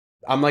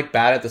I'm like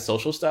bad at the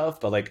social stuff,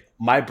 but like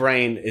my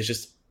brain is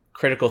just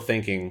critical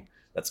thinking.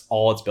 That's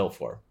all it's built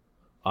for.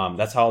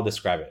 That's how I'll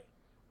describe it.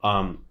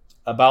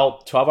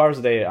 About 12 hours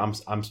a day, I'm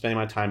spending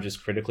my time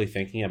just critically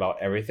thinking about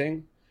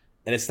everything,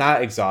 and it's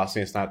not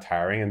exhausting, it's not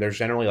tiring, and there's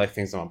generally like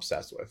things I'm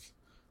obsessed with.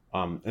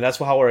 And that's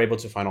how we're able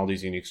to find all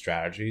these unique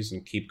strategies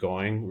and keep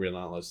going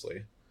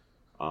relentlessly.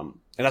 And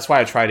that's why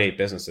I tried 8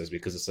 businesses,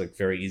 because it's like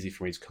very easy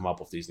for me to come up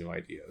with these new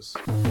ideas.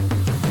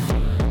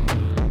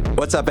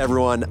 What's up,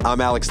 everyone? I'm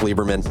Alex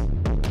Lieberman.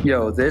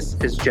 Yo, this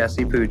is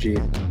Jesse Pujji.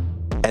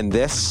 And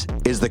this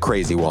is The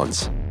Crazy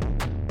Ones.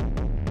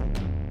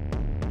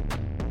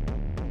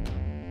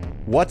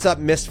 What's up,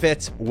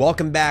 Misfits?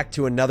 Welcome back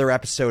to another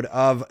episode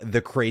of The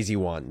Crazy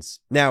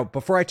Ones. Now,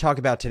 before I talk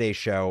about today's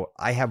show,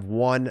 I have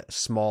one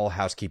small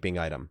housekeeping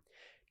item.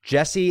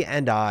 Jesse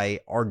and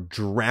I are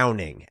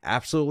drowning,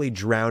 absolutely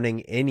drowning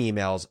in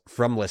emails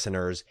from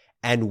listeners,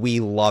 and we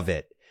love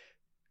it.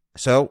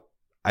 So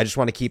I just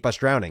want to keep us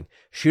drowning.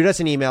 Shoot us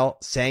an email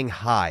saying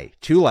hi,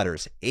 2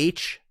 letters,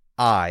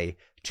 H-I,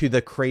 to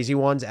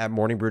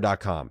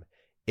thecrazyones@morningbrew.com.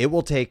 It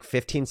will take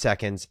 15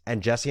 seconds,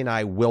 and Jesse and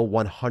I will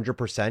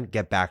 100%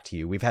 get back to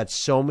you. We've had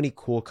so many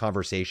cool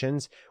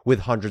conversations with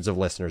hundreds of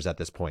listeners at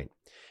this point.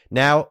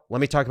 Now, let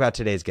me talk about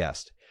today's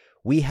guest.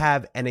 We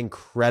have an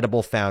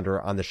incredible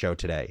founder on the show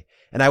today,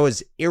 and I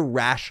was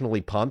irrationally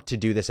pumped to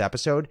do this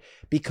episode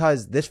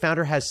because this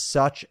founder has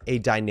such a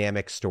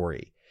dynamic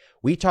story.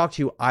 We talked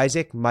to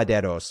Isaac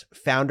Maderos,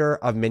 founder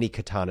of Mini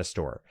Katana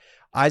Store.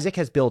 Isaac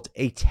has built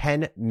a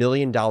 $10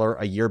 million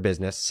a year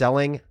business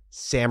selling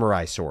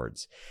samurai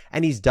swords,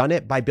 and he's done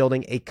it by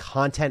building a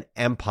content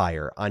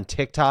empire on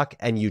TikTok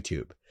and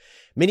YouTube.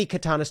 Mini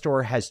Katana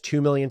Store has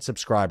 2 million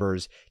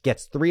subscribers,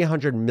 gets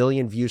 300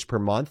 million views per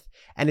month,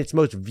 and its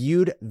most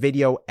viewed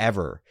video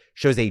ever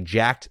shows a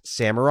jacked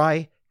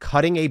samurai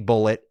cutting a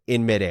bullet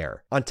in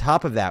midair. On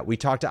top of that, we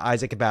talked to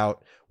Isaac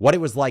about what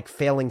it was like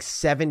failing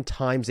 7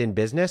 times in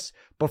business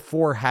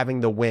before having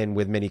the win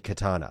with Mini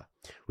Katana.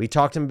 We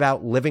talked to him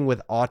about living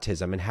with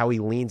autism and how he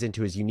leans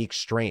into his unique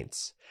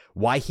strengths,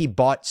 why he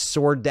bought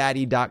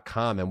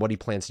SwordDaddy.com and what he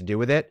plans to do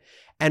with it,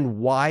 and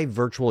why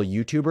virtual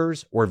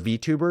YouTubers or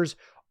VTubers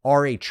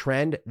are a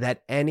trend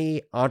that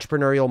any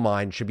entrepreneurial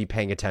mind should be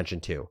paying attention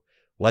to.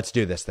 Let's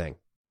do this thing.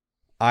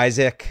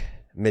 Isaac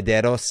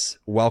Maderos,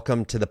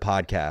 welcome to the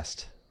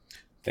podcast.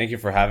 Thank you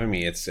for having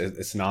me. It's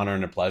an honor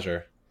and a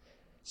pleasure.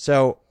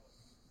 So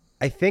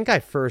I think I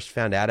first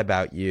found out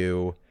about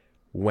you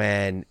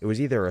when it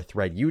was either a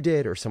thread you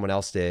did or someone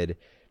else did,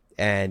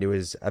 and it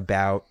was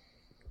about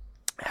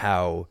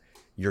how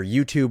your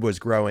YouTube was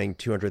growing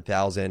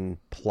 200,000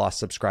 plus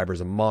subscribers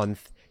a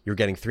month. You're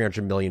getting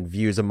 300 million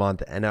views a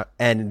month. And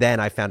then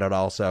I found out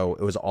also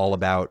it was all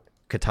about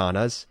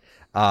katanas,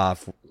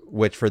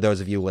 which for those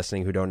of you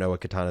listening who don't know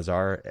what katanas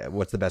are,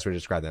 what's the best way to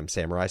describe them?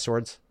 Samurai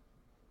swords?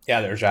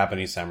 Yeah, they're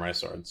Japanese samurai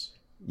swords.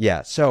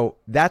 Yeah, so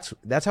that's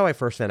how I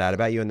first found out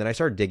about you. And then I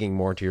started digging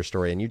more into your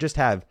story, and you just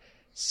have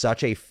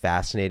such a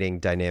fascinating,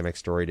 dynamic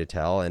story to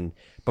tell. And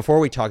before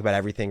we talk about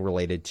everything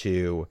related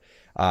to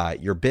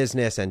your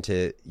business and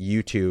to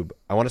YouTube,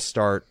 I want to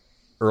start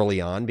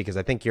early on because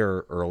I think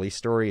your early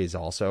story is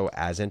also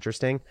as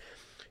interesting.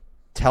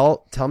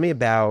 Tell me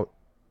about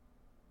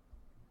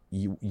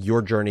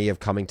your journey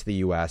of coming to the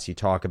US. You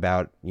talk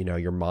about,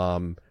 your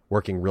mom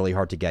working really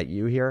hard to get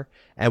you here,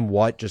 and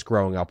what just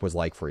growing up was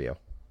like for you.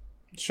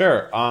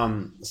 Sure.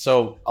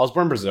 So I was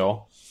born in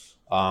Brazil.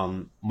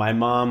 My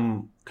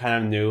mom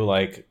kind of knew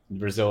like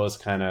Brazil is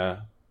kind of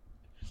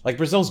like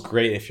Brazil's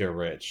great if you're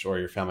rich or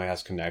your family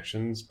has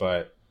connections,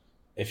 but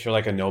if you're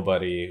like a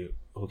nobody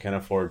who can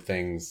afford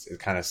things, it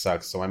kind of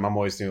sucks. So my mom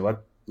always knew,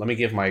 let me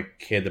give my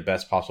kid the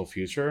best possible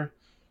future, and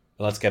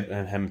let's get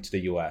him to the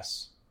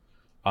US.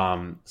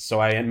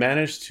 So she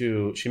managed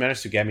to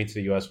get me to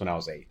the US when I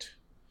was 8.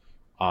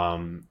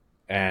 And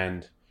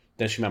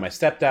then she met my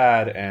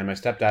stepdad, and my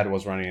stepdad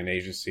was running an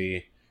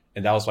agency,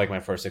 and that was like my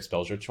first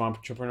exposure to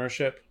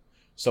entrepreneurship.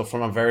 So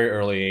from a very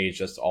early age,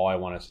 that's all I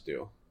wanted to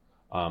do.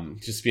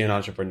 Just be an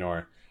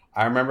entrepreneur.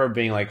 I remember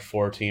being like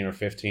 14 or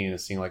 15 and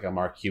seeing like a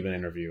Mark Cuban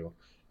interview,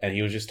 and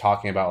he was just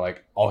talking about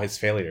like all his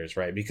failures,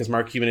 right? Because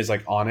Mark Cuban is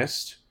like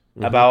honest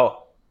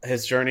about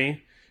his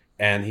journey.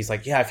 And he's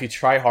like, yeah, if you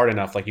try hard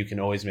enough, like you can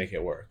always make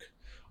it work.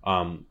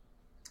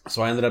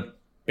 So I ended up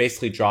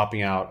basically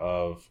dropping out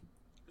of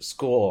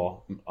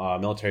school,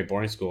 military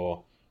boarding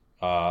school,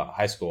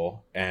 high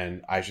school.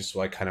 And I just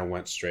like kind of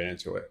went straight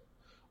into it.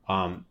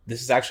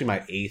 This is actually my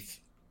 8th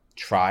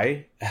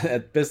try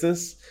at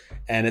business,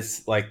 and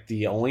it's like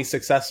the only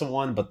successful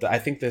one, but I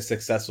think the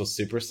success was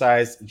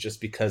supersized just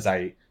because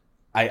I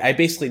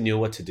basically knew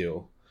what to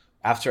do.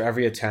 After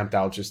every attempt,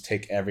 I'll just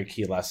take every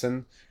key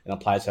lesson and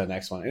apply it to the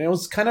next one. And it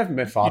was kind of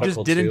methodical. You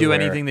just didn't do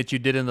anything that you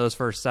did in those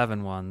first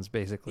 7 ones,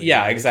 basically.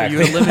 Yeah, right? exactly.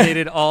 So you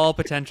eliminated all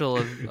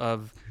potential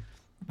of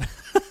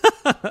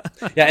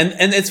Yeah,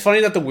 and it's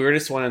funny that the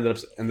weirdest one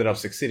ended up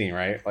succeeding,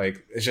 right?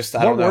 Like, it's just,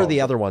 I don't know. What were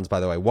the other ones,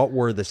 by the way? What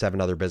were the 7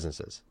 other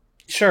businesses?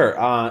 Sure.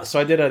 So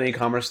I did an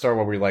e-commerce store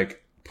where we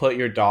like put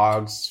your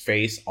dog's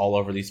face all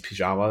over these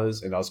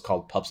pajamas, and that was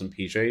called Pups and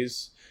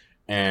PJs.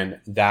 and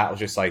that was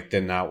just like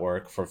did not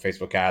work for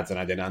Facebook ads, and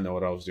I did not know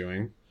what I was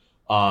doing.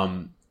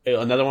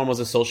 Another one was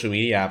a social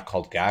media app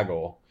called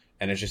Gaggle,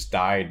 and it just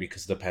died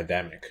because of the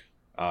pandemic.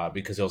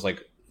 Because it was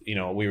like, we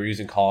were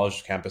using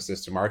college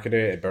campuses to market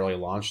it. It barely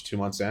launched 2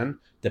 months in.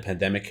 The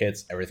pandemic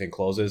hits, everything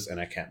closes, and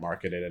I can't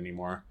market it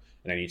anymore,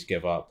 and I need to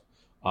give up.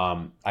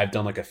 I've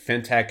done like a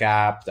fintech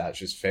app that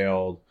just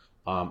failed.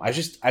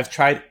 I've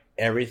tried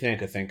everything I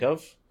could think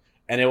of,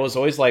 and it was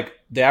always like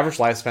the average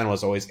lifespan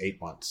was always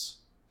 8 months,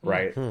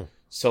 right? Hmm.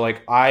 So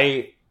like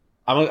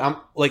I'm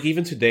like,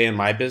 even today in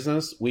my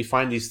business, we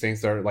find these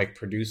things that are like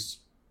produce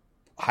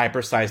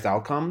hyper-sized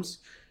outcomes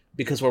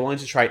because we're willing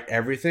to try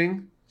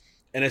everything.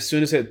 And as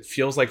soon as it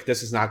feels like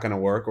this is not going to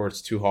work or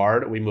it's too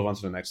hard, we move on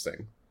to the next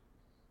thing.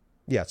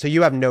 Yeah. So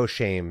you have no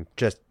shame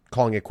just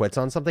calling it quits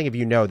on something if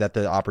you know that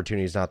the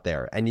opportunity is not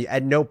there. And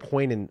at no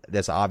point in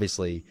this,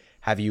 obviously,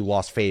 have you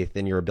lost faith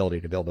in your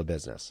ability to build a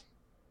business.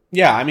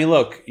 Yeah. I mean,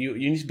 look, you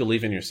need to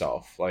believe in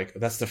yourself. Like,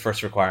 that's the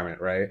first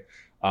requirement, right?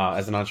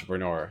 As an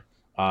entrepreneur.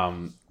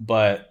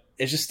 But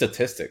it's just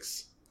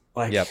statistics.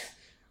 Like, Yep.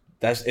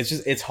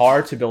 it's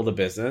hard to build a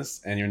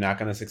business, and you're not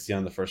going to succeed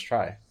on the first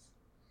try.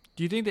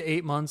 Do you think the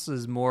 8 months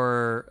is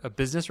more a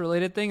business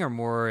related thing or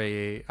more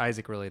a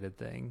Isaac related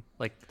thing?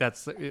 Like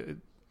that's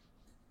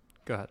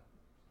go ahead.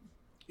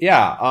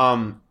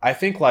 Yeah, I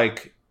think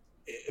like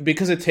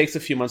because it takes a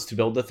few months to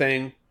build the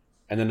thing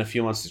and then a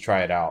few months to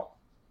try it out.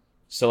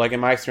 So like in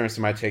my experience,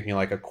 it might take me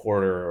like a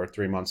quarter or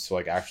 3 months to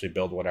like actually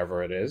build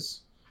whatever it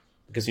is,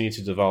 because you need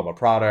to develop a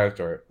product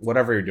or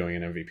whatever you're doing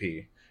in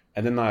MVP.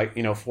 And then like,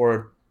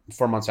 4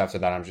 months after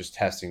that, I'm just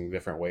testing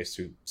different ways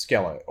to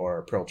scale it or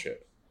approach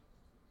it.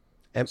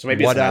 And So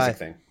maybe it's an Isaac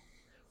thing.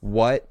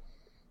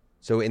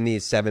 So in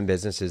these 7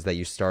 businesses that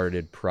you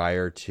started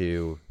prior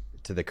to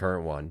the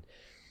current one,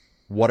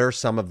 what are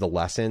some of the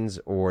lessons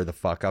or the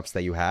fuck ups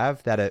that you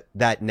have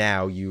that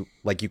now you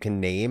can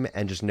name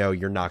and just know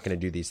you're not going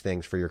to do these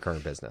things for your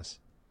current business?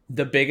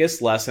 The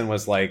biggest lesson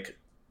was like,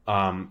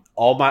 a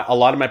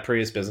lot of my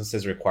previous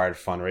businesses required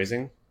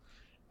fundraising.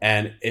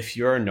 And if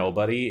you're a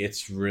nobody,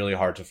 it's really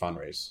hard to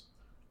fundraise.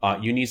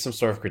 You need some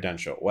sort of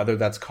credential, whether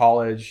that's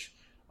college.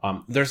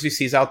 There's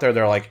VCs out there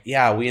that are like,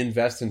 yeah, we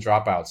invest in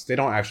dropouts. They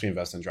don't actually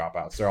invest in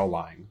dropouts. They're all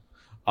lying.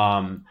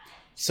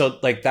 So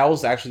like that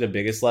was actually the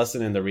biggest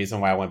lesson and the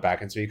reason why I went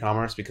back into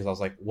e-commerce, because I was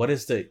like, what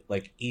is the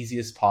like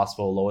easiest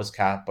possible, lowest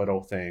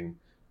capital thing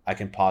I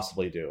can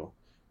possibly do?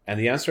 And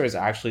the answer is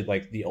actually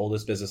like the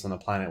oldest business on the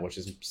planet, which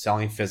is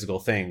selling physical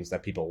things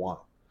that people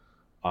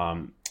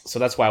want. So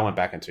that's why I went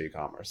back into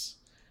e-commerce.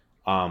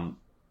 I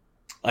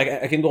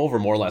can go over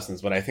more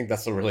lessons, but I think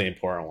that's a really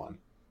important one.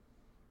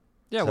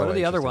 Yeah, So what are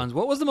the other interesting. ones?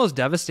 What was the most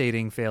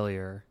devastating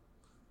failure?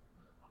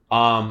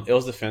 It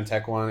was the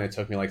fintech one. It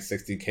took me like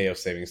 $60,000 of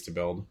savings to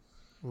build.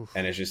 Oof.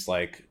 And it's just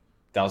like,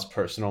 that was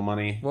personal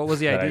money. What was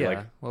the that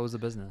idea? What was the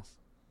business?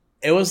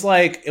 It was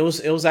like, it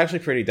was actually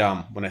pretty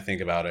dumb when I think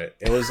about it.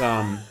 It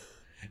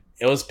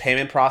was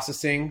payment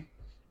processing.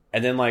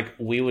 And then like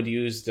we would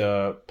use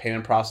the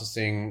payment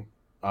processing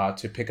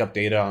to pick up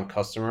data on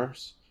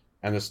customers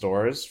and the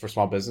stores for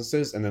small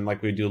businesses. And then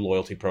like we do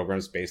loyalty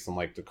programs based on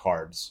like the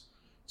cards.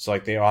 So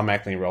like they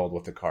automatically enrolled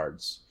with the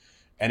cards.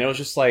 And it was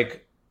just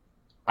like,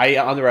 I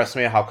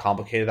underestimated how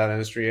complicated that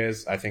industry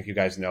is. I think you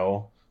guys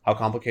know how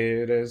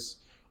complicated it is.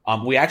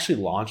 We actually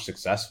launched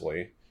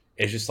successfully.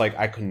 It's just like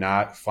I could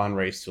not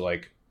fundraise to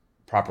like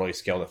properly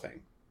scale the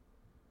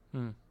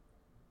thing.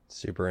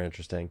 Super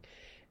interesting.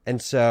 And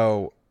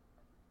so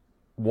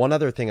one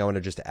other thing I want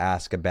to just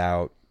ask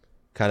about,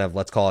 kind of,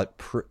 let's call it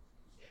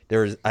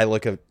I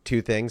look at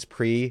 2 things: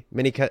 pre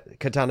mini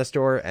Katana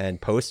store and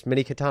post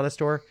mini Katana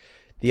store.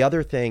 The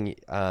other thing,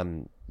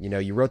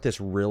 you wrote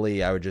this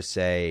really, I would just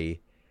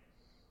say,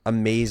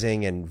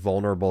 amazing and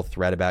vulnerable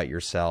thread about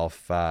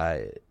yourself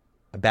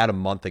about a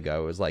month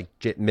ago. It was like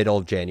middle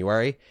of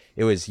January.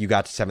 It was, you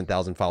got to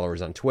 7,000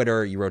 followers on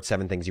Twitter. You wrote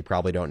 7 things you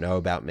probably don't know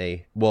about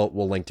me. We'll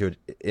link to it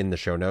in the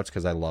show notes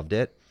because I loved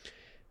it.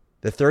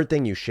 The third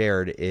thing you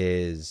shared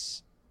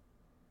is,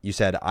 you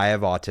said, I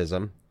have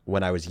autism.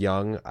 When I was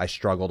young, I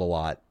struggled a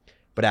lot.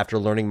 But after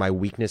learning my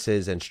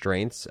weaknesses and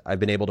strengths, I've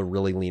been able to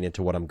really lean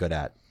into what I'm good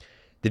at.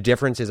 The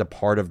difference is a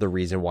part of the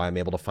reason why I'm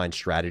able to find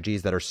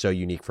strategies that are so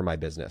unique for my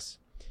business.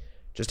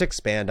 Just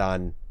expand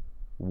on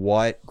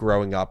what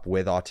growing up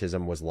with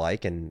autism was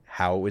like and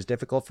how it was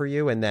difficult for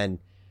you. And then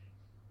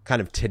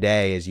kind of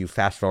today, as you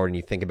fast forward and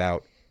you think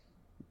about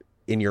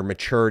in your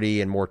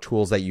maturity and more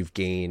tools that you've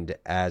gained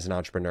as an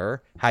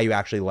entrepreneur, how you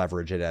actually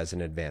leverage it as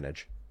an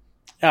advantage.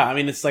 Yeah, I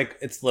mean,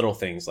 it's little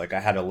things. Like I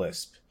had a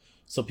lisp,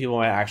 so people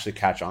might actually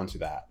catch on to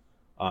that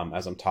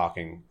as I'm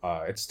talking.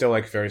 It's still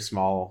like very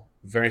small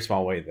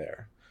way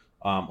there.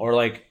 Or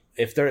like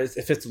if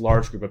it's a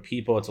large group of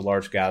people, it's a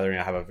large gathering,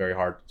 I have a very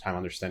hard time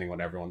understanding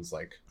what everyone's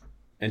like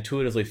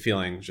intuitively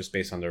feeling just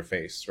based on their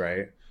face,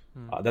 right?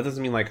 That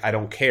doesn't mean like I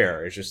don't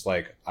care. It's just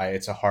like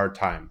it's a hard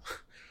time.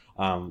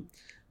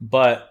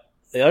 But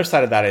the other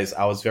side of that is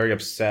I was very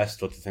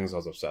obsessed with the things I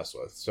was obsessed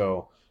with.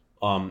 So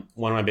one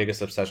of my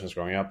biggest obsessions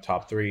growing up,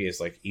 top 3, is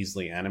like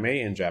easily anime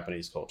and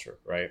Japanese culture,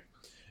 right?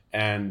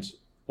 And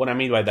what I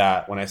mean by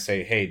that when I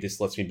say, hey, this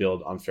lets me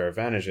build unfair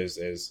advantages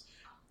is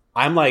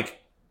I'm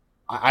like,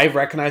 I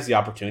recognize the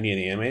opportunity in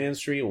the anime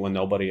industry when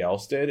nobody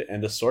else did.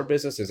 And the sword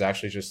business is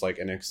actually just like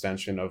an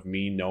extension of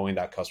me knowing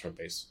that customer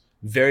base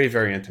very,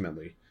 very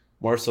intimately,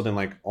 more so than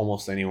like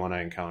almost anyone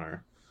I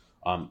encounter,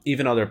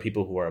 even other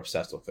people who are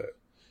obsessed with it.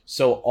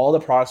 So all the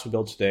products we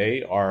build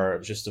today are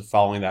just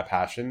following that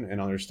passion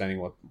and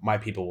understanding what my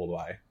people will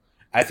buy.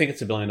 I think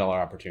it's $1 billion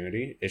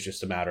opportunity. It's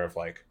just a matter of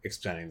like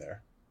expanding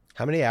there.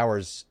 How many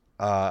hours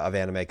of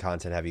anime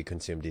content have you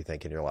consumed, do you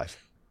think, in your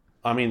life?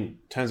 I mean,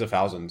 tens of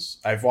thousands.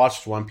 I've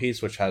watched One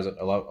Piece, which has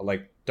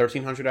like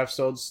 1,300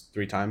 episodes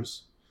 3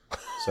 times.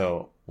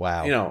 So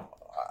Wow. you know,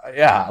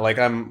 yeah, like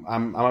I'm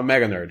a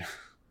mega nerd.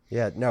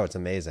 Yeah, no, it's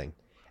amazing.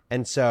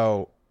 And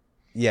so,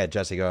 yeah,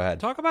 Jesse, go ahead.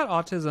 Talk about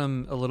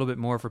autism a little bit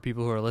more for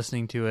people who are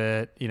listening to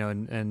it,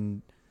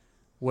 and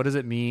what does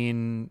it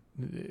mean?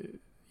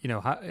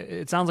 How,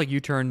 it sounds like you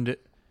turned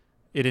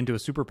it into a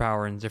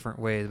superpower in different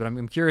ways, but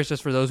I'm curious,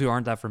 just for those who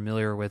aren't that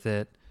familiar with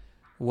it,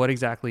 what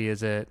exactly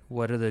is it?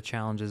 What are the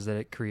challenges that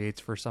it creates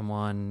for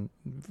someone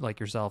like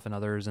yourself and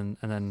others? And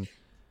then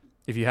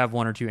if you have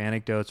 1 or 2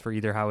 anecdotes for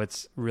either how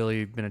it's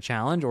really been a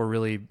challenge or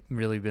really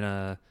been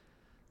a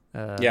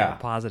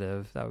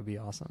positive, that would be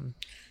awesome.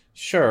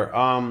 Sure.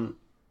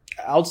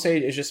 I would say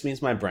it just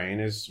means my brain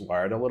is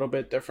wired a little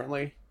bit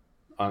differently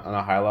on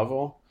a high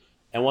level.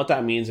 And what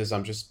that means is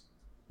I'm just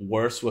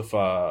worse with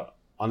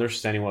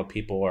understanding what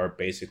people are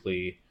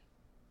basically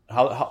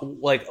how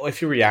like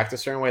if you react a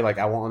certain way, like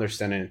I won't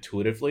understand it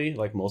intuitively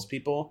like most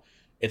people.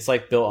 It's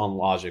like built on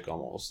logic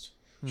almost,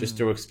 just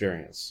through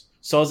experience.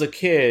 So as a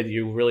kid,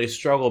 you really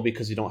struggle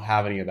because you don't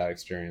have any of that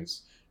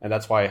experience. And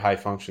that's why high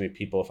functioning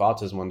people with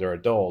autism, when they're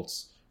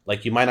adults,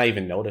 like you might not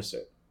even notice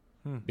it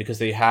because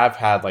they have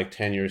had like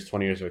 10 years,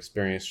 20 years of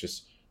experience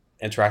just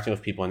interacting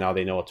with people, and now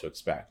they know what to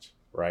expect,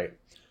 right?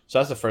 So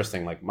that's the first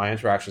thing. Like my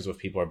interactions with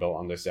people are built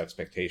on this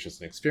expectations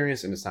and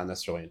experience, and it's not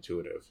necessarily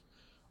intuitive.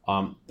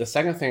 The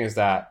second thing is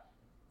that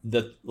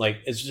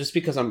it's just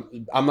because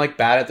I'm like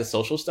bad at the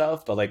social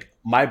stuff, but like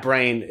my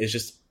brain is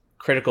just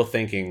critical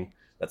thinking.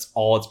 That's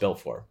all it's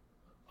built for.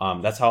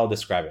 That's how I'll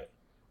describe it.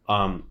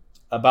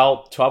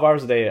 About 12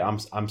 hours a day,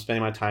 I'm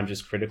spending my time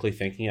just critically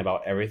thinking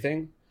about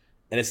everything,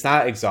 and it's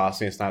not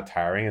exhausting. It's not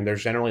tiring, and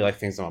there's generally like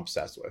things I'm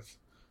obsessed with.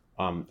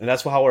 And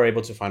that's how we're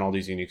able to find all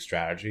these unique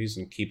strategies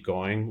and keep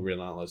going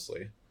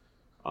relentlessly.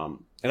 And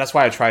that's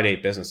why I tried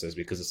 8 businesses,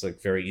 because it's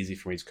like very easy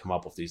for me to come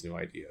up with these new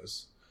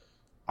ideas.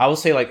 I will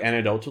say, like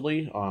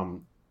anecdotally,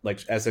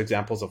 like as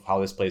examples of how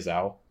this plays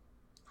out,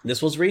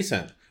 this was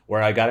recent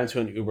where I got into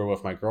an Uber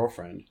with my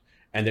girlfriend,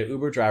 and the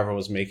Uber driver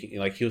was making,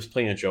 like, he was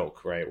playing a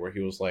joke, right? Where he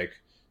was like,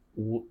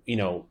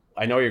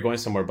 I know you're going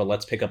somewhere, but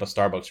let's pick up a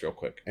Starbucks real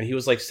quick. And he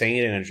was like saying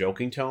it in a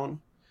joking tone,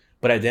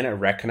 but I didn't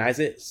recognize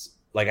it.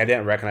 Like I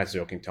didn't recognize the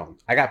joking tone.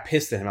 I got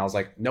pissed at him. I was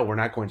like, no, we're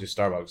not going to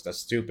Starbucks. That's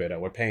stupid.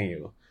 We're paying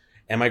you.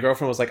 And my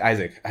girlfriend was like,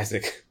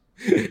 Isaac,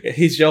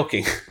 he's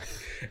joking.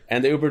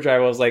 And the Uber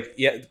driver was like,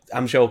 yeah,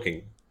 I'm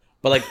joking.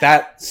 But like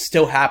that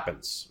still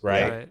happens,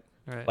 right?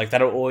 Right. Like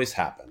that'll always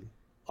happen.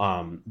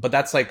 But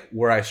that's like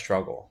where I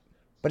struggle.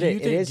 But do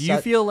you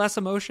feel less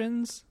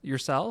emotions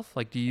yourself?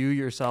 Like, do you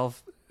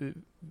yourself?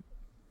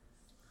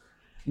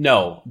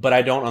 No, but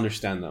I don't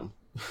understand them.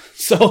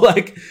 So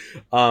like,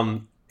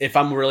 if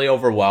I'm really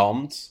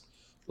overwhelmed,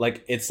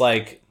 like it's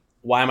like,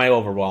 why am I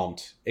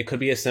overwhelmed? It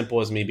could be as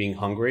simple as me being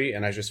hungry,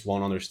 and I just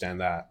won't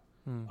understand that.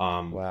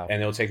 Wow.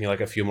 And it'll take me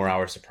like a few more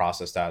hours to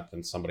process that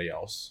than somebody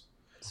else.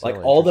 So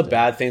like all the interesting.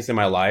 bad things in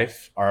my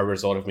life are a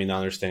result of me not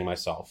understanding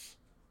myself,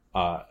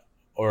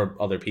 or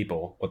other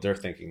people, what they're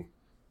thinking.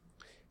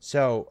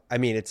 So, I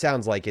mean, it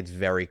sounds like it's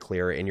very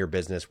clear in your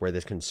business where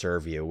this can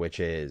serve you, which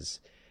is,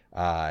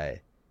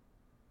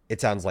 it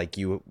sounds like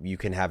you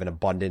can have an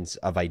abundance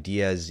of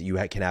ideas. You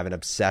can have an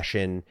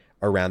obsession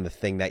around the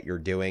thing that you're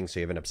doing. So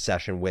you have an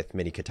obsession with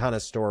Mini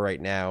Katana's store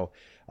right now.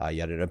 You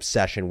had an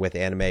obsession with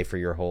anime for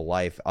your whole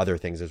life, other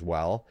things as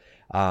well.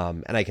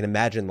 And I can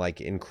imagine,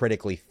 like, in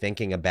critically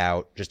thinking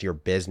about just your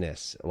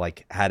business,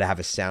 like how to have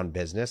a sound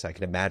business, I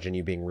can imagine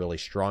you being really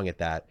strong at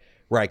that.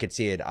 Where I could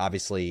see it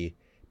obviously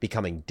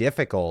becoming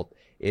difficult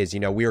is,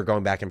 we were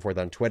going back and forth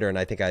on Twitter, and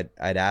I think I'd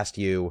asked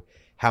you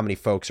how many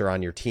folks are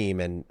on your team,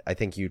 and I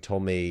think you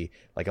told me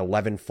like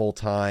 11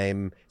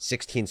 full-time,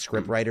 16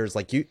 script writers.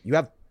 Like you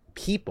have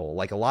people,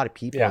 like a lot of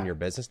people in your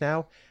business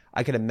now.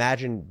 I can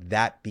imagine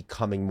that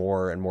becoming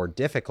more and more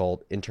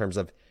difficult in terms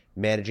of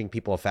managing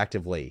people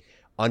effectively,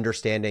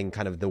 understanding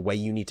kind of the way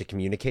you need to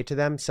communicate to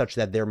them such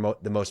that they're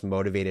the most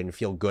motivated and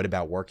feel good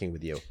about working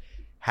with you.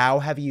 How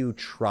have you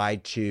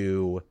tried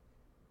to,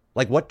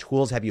 like, what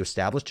tools have you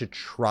established to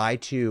try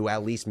to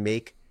at least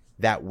make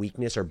that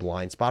weakness or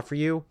blind spot for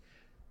you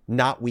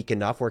not weak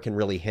enough where it can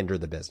really hinder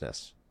the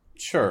business?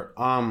 Sure.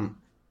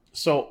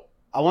 So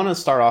I want to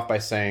start off by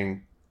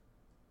saying,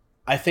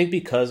 I think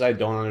because I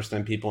don't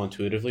understand people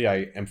intuitively,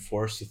 I am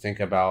forced to think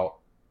about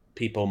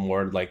people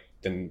more like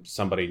than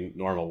somebody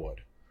normal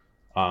would.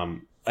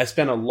 I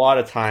spend a lot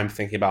of time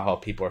thinking about how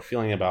people are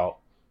feeling about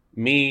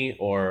me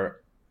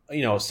or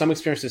some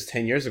experiences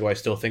 10 years ago I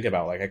still think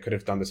about, like I could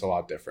have done this a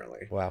lot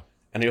differently. Wow.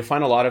 And you'll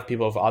find a lot of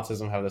people with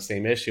autism have the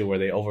same issue where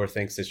they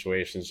overthink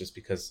situations just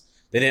because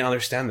they didn't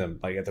understand them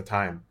like at the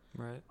time.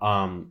 Right.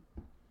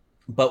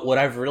 But what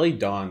I've really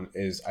done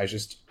is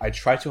I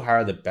try to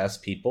hire the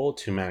best people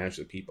to manage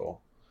the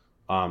people.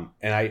 And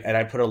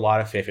I put a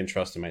lot of faith and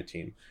trust in my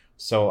team.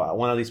 So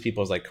one of these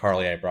people is like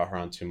Carly. I brought her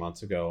on 2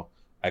 months ago.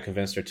 I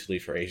convinced her to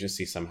leave her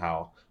agency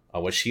somehow,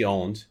 which she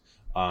owned,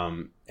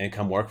 and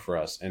come work for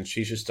us. And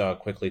she's just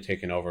quickly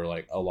taken over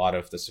like a lot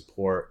of the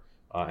support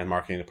and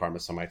marketing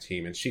departments on my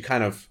team. And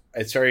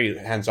it's very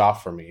hands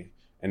off for me.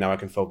 And now I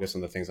can focus on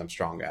the things I'm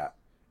strong at.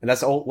 And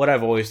that's what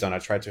I've always done. I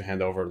try to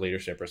hand over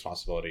leadership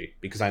responsibility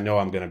because I know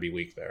I'm going to be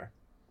weak there.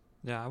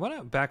 Yeah, I want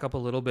to back up a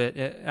little bit.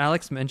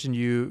 Alex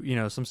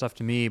mentioned some stuff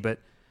to me, but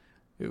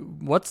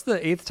what's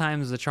the eighth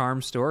time's the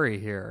charm story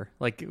here?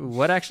 Like,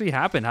 what actually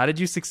happened? How did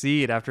you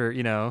succeed after,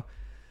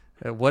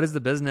 what is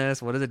the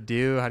business? What does it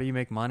do? How do you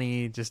make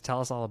money? Just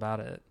tell us all about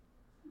it.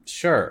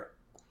 Sure.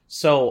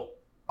 So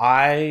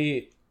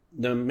the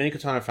Mini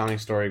Katana founding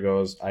story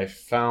goes, I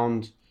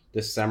found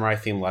this samurai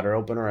themed letter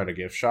opener at a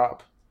gift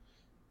shop,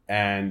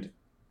 and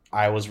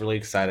I was really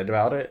excited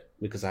about it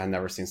because I had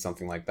never seen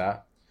something like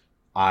that.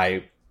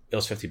 It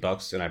was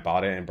 $50 and I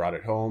bought it and brought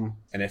it home,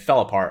 and it fell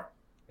apart.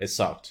 It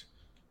sucked.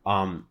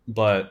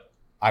 But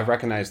I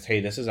recognized, hey,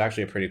 this is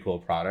actually a pretty cool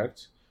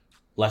product.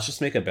 Let's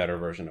just make a better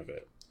version of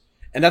it.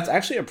 And that's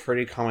actually a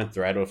pretty common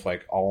thread with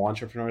like all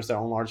entrepreneurs that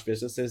own large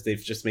businesses.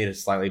 They've just made a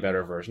slightly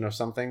better version of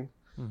something.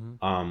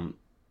 Mm-hmm.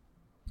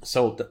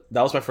 So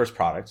that was my first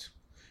product.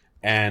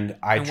 And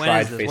I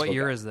tried Facebook. What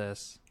year is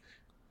this?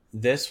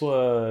 This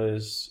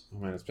was,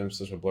 it's been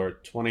such a blur.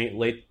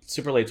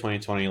 Super late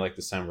 2020, like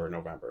December,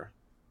 November.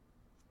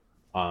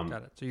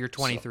 Got it. So you're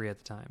 23 at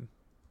the time.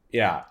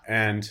 Yeah.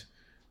 And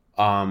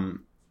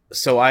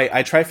so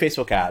I tried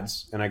Facebook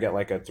ads and I get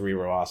like a 3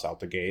 ROAS out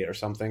the gate or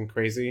something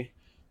crazy.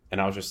 And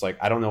I was just like,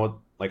 I don't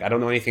know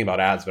anything about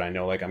ads, but I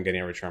know like I'm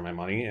getting a return on my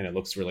money and it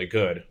looks really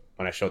good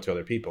when I show it to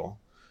other people.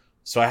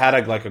 So I had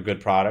a good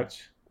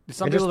product.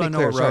 Some people don't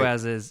know what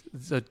ROAS is.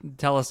 So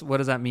tell us, what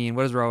does that mean?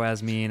 What does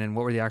ROAS mean? And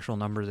what were the actual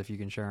numbers if you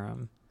can share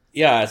them?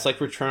 Yeah, it's like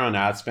return on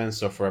ad spend.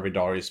 So for every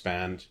dollar you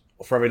spend,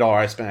 for every dollar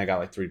I spent, I got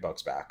like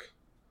 $3 back.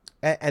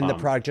 And the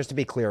product, just to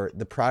be clear,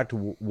 the product,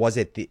 was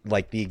it the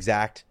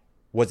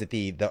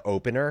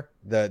opener,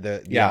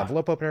 the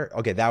envelope opener?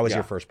 Okay, that was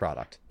your first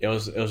product. It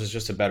was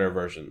just a better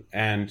version.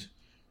 And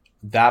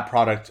that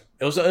product,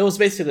 it was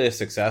basically a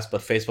success,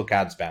 but Facebook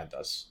ads banned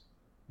us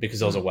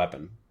because it was a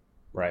weapon,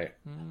 right?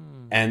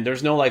 And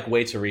there's no like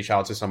way to reach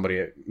out to somebody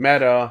at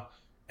Meta.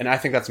 And I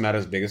think that's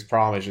Meta's biggest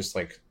problem, is just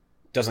like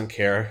doesn't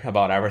care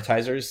about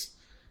advertisers,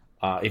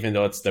 even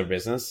though it's their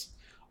business.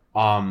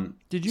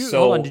 Did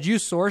you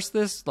source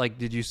this? Like,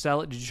 did you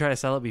sell it? Did you try to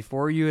sell it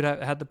before you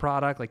had the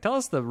product? Like, tell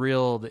us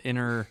the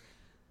inner,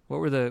 what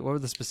were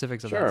the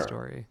specifics of that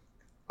story?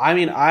 I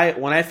mean,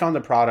 when I found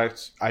the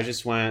product, I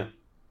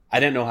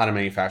didn't know how to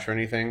manufacture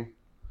anything,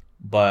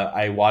 but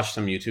I watched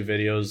some YouTube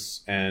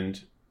videos and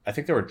I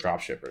think they were drop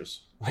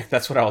shippers. Like,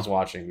 that's what I was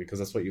watching because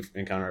that's what you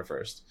encounter at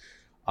first.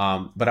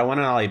 But I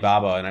went on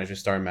Alibaba and I just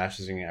started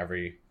messaging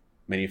every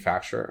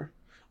manufacturer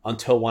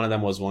until one of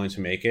them was willing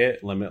to make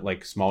it, limit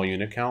like small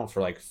unit count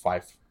for like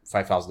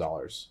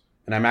 $5,000.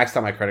 And I maxed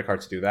out my credit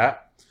card to do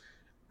that.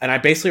 And I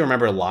basically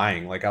remember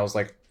lying. Like, I was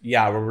like,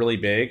 yeah, we're really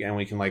big and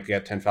we can like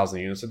get 10,000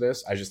 units of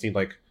this. I just need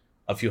like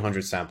a few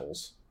hundred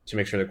samples to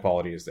make sure the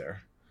quality is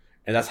there.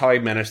 And that's how I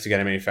managed to get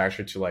a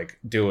manufacturer to like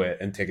do it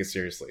and take it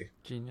seriously.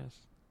 Genius.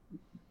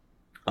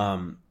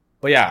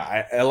 But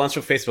yeah, I launched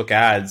with Facebook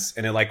ads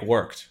and it like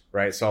worked,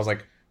 right? So I was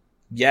like,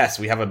 yes,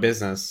 we have a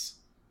business,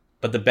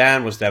 but the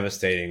ban was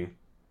devastating.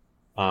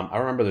 I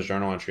remember the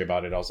journal entry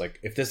about it. I was like,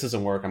 if this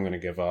doesn't work, I'm going to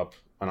give up.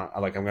 And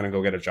I'm going to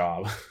go get a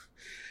job.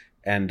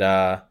 And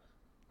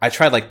I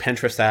tried like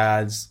Pinterest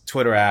ads,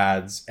 Twitter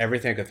ads,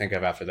 everything I could think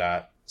of after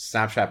that.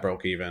 Snapchat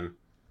broke even.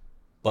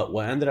 But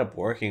what ended up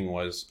working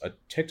was a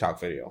TikTok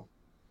video.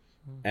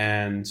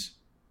 And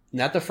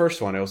not the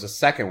first one, it was the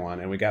second one.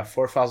 And we got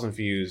 4,000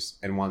 views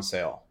and 1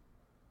 sale.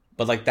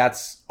 But like,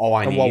 that's all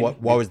I need.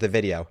 What was the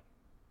video?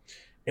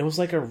 It was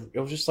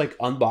just like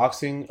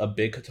unboxing a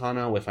big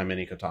katana with my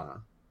mini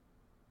katana.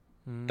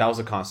 That was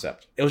the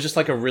concept. It was just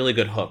like a really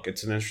good hook.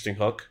 It's an interesting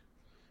hook.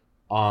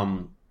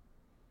 So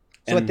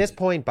at this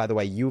point, by the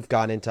way, you've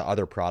gone into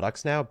other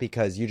products now,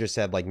 because you just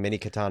said like mini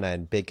katana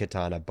and big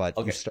katana, but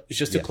okay.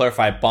 Just to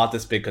clarify, I bought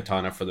this big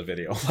katana for the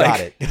video. Got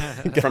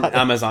it. From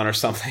Amazon or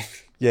something.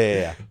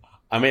 Yeah.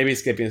 I may be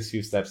skipping a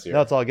few steps here.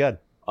 No, it's all good.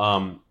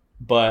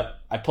 But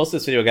I posted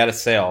this video, got a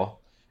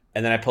sale,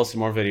 and then I posted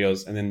more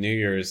videos, and then New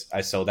Year's I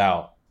sold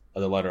out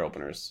of the letter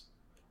openers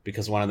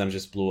because one of them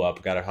just blew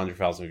up, got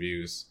 100,000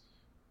 views.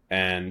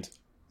 And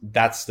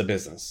that's the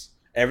business.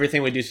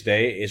 Everything we do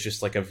today is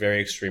just like a very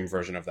extreme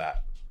version of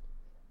that.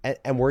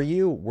 And were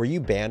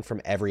you banned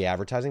from every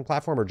advertising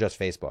platform or just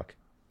Facebook?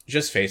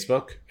 Just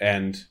Facebook.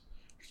 And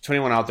to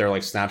anyone out there,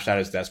 like,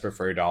 Snapchat is desperate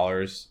for your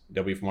dollars.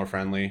 They'll be more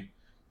friendly.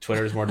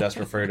 Twitter's more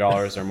desperate for your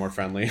dollars. They're more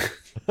friendly.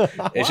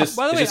 It's just,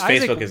 By the way,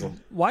 Isaac, Facebook is.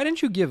 why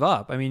didn't you give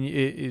up? I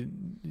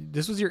mean,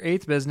 this was your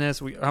 8th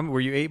business. Were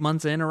you 8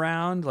 months in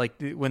around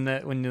like when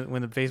the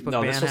Facebook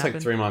No, ban this was happened?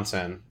 like 3 months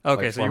in.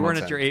 Okay, like so 4 you weren't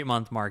months at your in.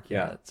 8-month mark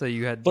yet. Yeah. So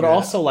you had. But you had-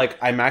 also, like,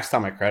 I maxed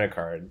out my credit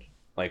card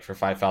like for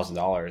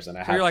 $5,000, and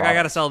I so had. you're like, I got to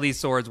products. sell these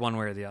swords one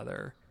way or the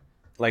other.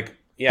 Like,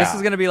 yeah. This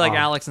is going to be like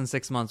Alex in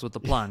 6 months with the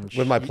plunge.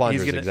 With my He's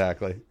plungers, gonna-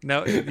 exactly.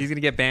 No, he's going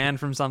to get banned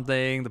from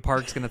something. The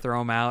park's going to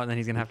throw him out, and then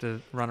he's going to have to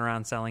run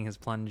around selling his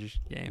plunge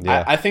game.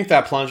 Yeah. I think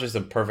that plunge is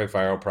the perfect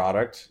viral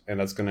product, and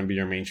that's going to be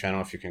your main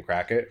channel if you can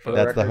crack it. For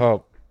That's the record.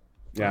 hope.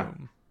 Yeah.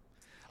 Boom.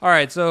 All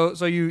right, so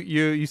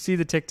you see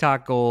the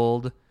TikTok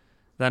gold,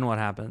 then what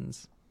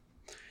happens?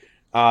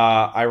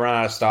 I run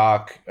out of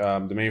stock. The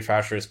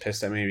manufacturer is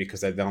pissed at me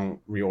because I don't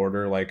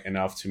reorder like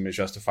enough to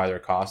justify their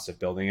cost of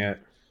building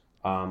it.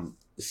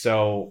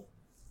 So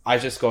I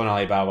just go on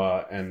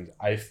Alibaba and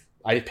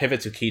I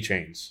pivot to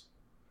keychains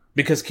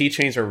because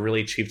keychains are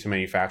really cheap to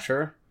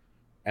manufacture,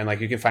 and like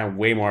you can find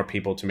way more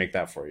people to make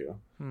that for you.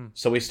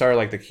 So we started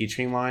like the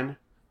keychain line.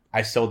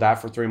 I sold that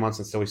for 3 months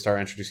until we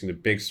started introducing the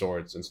big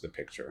swords into the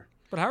picture.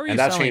 But how are you And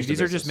that selling? changed the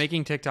These are just business.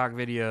 making TikTok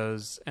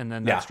videos, and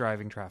then that's Yeah.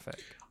 driving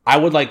traffic. I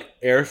would like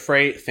air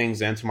freight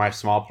things into my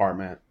small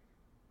apartment,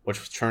 which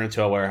was turned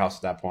into a warehouse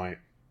at that point,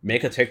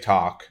 make a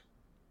TikTok,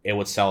 it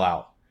would sell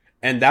out.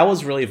 And that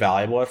was really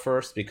valuable at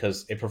first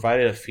because it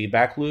provided a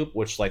feedback loop,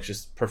 which like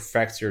just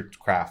perfects your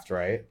craft,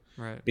 right?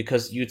 Right.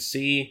 Because you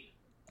see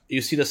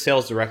the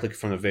sales directly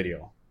from the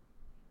video.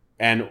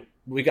 And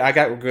I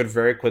got good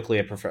very quickly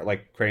at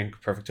creating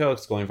perfect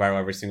hooks, going viral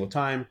every single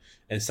time,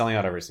 and selling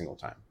out every single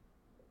time.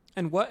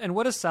 And what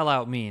does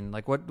sellout mean?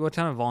 Like what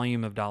kind of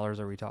volume of dollars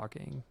are we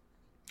talking?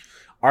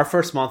 Our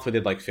first month we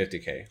did like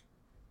 50K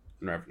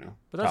in revenue.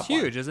 But that's top line.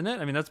 huge, isn't it?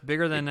 I mean, that's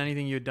bigger than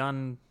anything you'd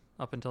done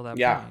up until that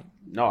Yeah. point.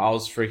 No, I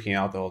was freaking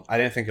out I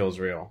didn't think it was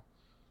real.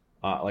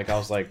 Like I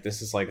was like,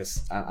 this is like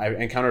I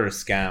encountered a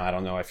scam. I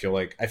don't know. I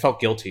felt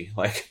guilty.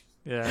 Like,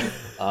 Yeah.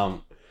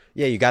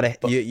 Yeah, you got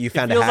to you It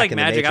found a feels hack like in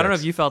the magic. I don't know if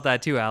Matrix. you felt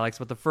that too, Alex,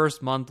 but the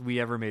first month we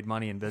ever made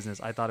money in business,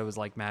 I thought it was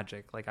like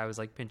magic. Like I was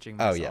like pinching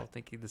Oh, myself, yeah.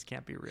 thinking this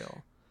can't be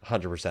real.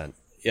 100%.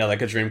 yeah,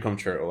 like a dream come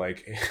true.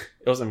 Like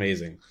it was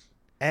amazing.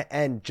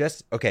 And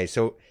just okay,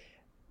 so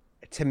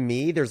to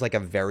me, there's like a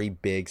very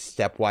big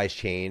stepwise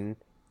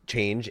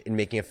change in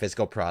making a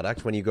physical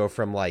product when you go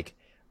from like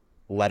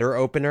letter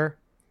opener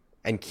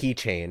and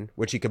keychain,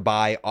 which you could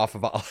buy off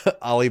of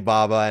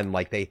Alibaba, and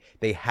like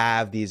they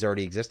have these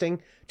already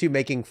existing, to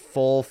making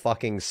full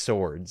fucking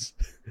swords.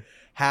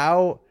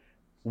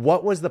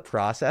 What was the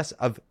process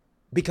of?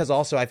 Because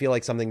also I feel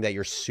like something that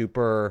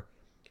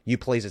you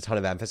place a ton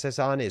of emphasis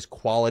on is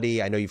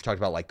quality. I know you've talked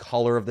about like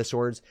color of the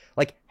swords.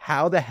 Like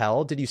how the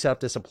hell did you set up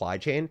the supply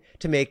chain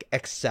to make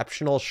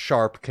exceptional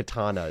sharp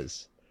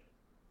katanas?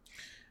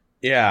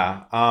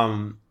 Yeah,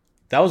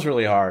 that was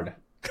really hard.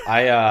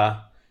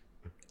 I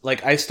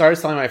started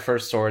selling my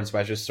first swords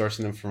by just sourcing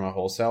them from a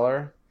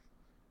wholesaler,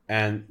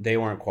 and they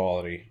weren't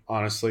quality,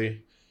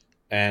 honestly.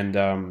 And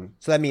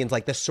So that means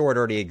like the sword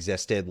already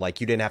existed. Like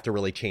you didn't have to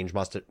really change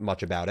much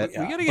about it. Yeah.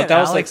 We gotta but get that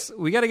was, Alex.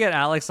 We gotta get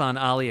Alex on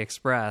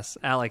AliExpress.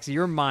 Alex,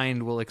 your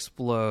mind will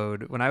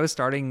explode. When I was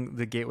starting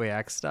the Gateway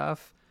X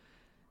stuff,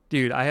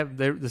 dude, I have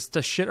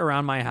the shit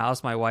around my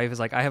house. My wife is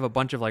like, I have a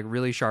bunch of like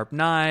really sharp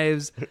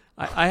knives.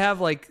 I have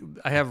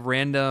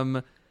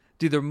random.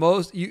 Dude,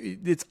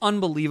 it's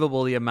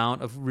unbelievable the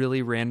amount of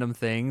really random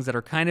things that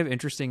are kind of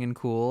interesting and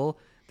cool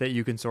that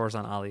you can source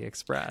on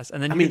AliExpress.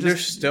 And then I you mean, can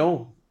there's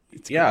still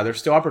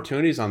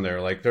opportunities on there.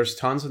 Like there's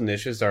tons of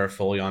niches that are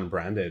fully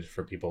unbranded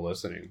for people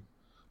listening.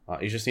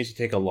 You just need to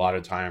take a lot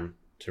of time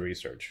to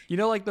research. you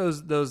know, like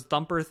those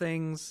thumper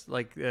things,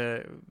 like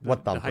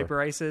What the thumper?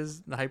 hyper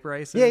ices,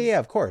 Yeah,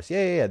 of course.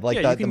 Yeah. Like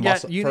yeah, the you can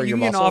muscle get for you your can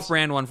get an muscles.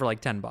 off-brand one for like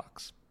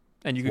 $10,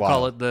 and you could Wow.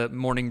 call it the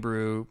Morning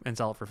Brew and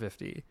sell it for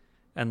 $50.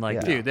 And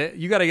like, Yeah. dude,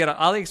 you got to get on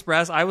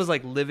AliExpress. I was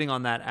like living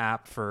on that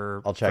app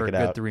for I'll check for it a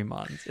good out. 3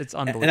 months. It's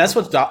unbelievable. And that's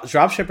what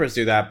drop shippers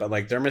do that, but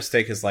like their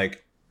mistake is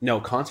like, no,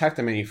 contact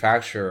the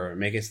manufacturer,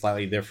 make it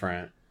slightly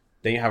different,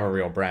 then you have a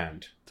real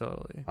brand.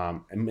 Totally.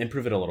 And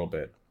improve it a little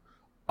bit.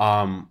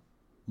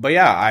 But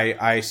yeah,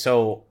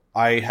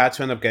 I had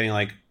to end up getting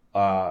like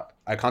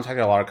I contacted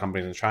a lot of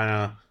companies in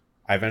China.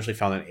 I eventually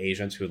found an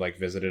agent who like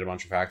visited a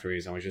bunch of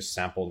factories, and we just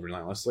sampled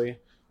relentlessly.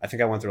 I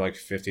think I went through like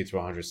 50 to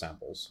 100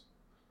 samples.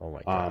 Oh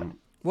my god.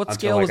 What until,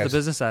 scale like, was I the s-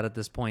 business at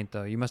this point,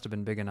 though? You must have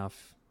been big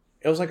enough.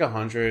 It was like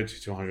 100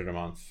 to 200 a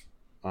month.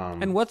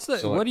 And what's the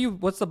so, like,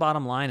 what's the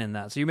bottom line in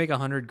that? So you make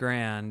 $100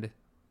 grand.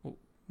 I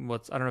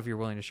don't know if you're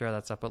willing to share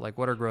that stuff, but like,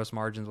 what are gross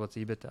margins? What's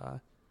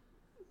EBITDA?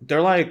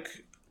 they're like,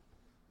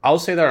 I'll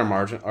say that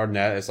our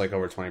net is like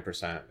over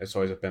 20%. It's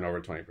always been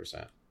over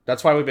 20%.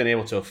 That's why we've been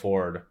able to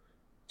afford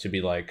to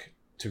be like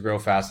to grow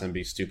fast and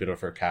be stupid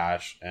with our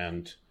cash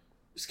and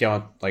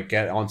scale, like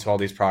get onto all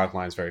these product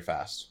lines very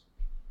fast.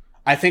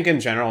 I think in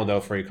general though,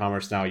 for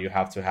e-commerce now, you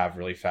have to have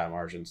really fat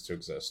margins to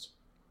exist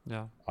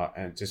Yeah.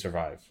 and to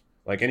survive.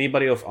 Like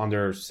anybody with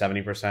under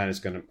 70%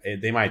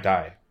 is they might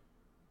die.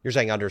 You're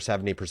saying under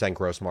 70%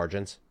 gross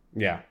margins?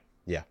 Yeah.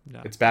 Yeah.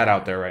 No, It's bad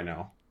out there right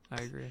now.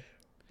 I agree.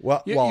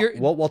 Well, You're-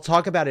 we'll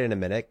talk about it in a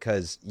minute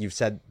because you've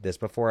said this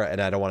before,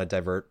 and I don't want to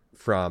divert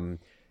from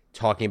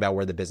talking about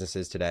where the business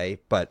is today.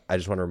 But I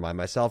just want to remind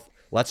myself.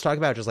 Let's talk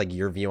about just like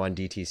your view on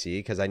DTC,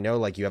 because I know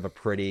like you have a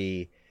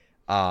pretty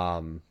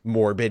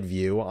morbid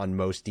view on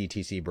most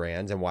DTC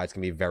brands and why it's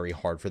gonna be very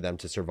hard for them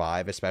to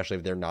survive, especially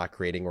if they're not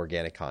creating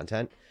organic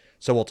content.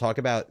 So we'll talk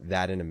about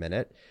that in a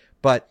minute.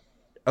 But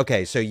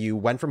okay, so you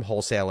went from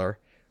wholesaler,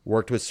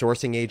 worked with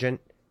sourcing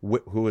agent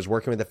who was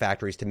working with the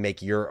factories to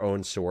make your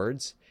own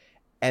swords.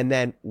 And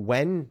then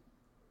when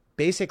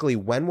was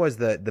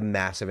the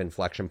massive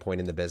inflection point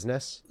in the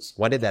business?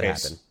 When did that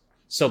happen?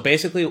 So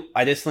basically,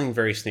 I did something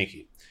very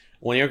sneaky.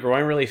 When you're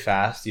growing really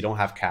fast, you don't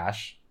have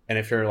cash. And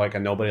if you're like a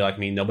nobody like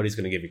me, nobody's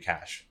going to give you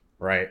cash,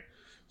 right?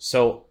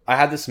 So I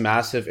had this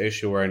massive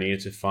issue where I needed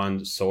to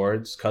fund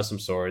swords, custom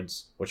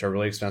swords, which are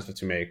really expensive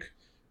to make,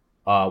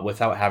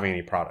 without having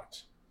any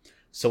product.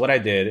 So what I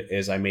did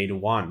is I made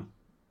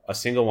a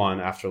single one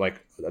after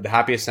like the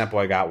happiest sample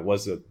I got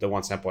was the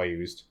one sample I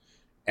used.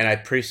 And I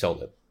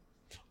pre-sold it.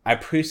 I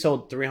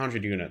pre-sold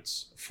 300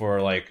 units for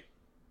like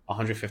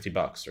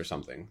 $150 or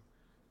something.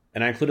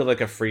 And I included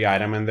like a free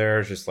item in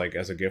there just like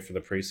as a gift for the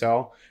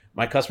pre-sale.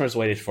 My customers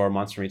waited 4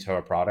 months for me to have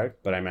a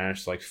product, but I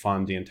managed to like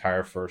fund the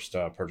entire first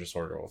purchase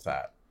order with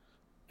that.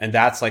 And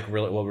that's like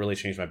really what really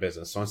changed my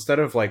business. So instead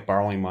of like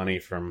borrowing money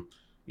from,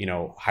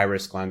 high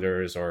risk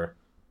lenders or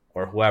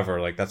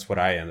whoever, like that's what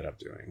I ended up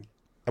doing.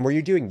 And were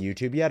you doing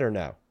YouTube yet or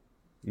no?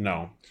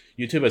 No,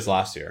 YouTube is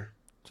last year.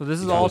 So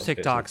this is all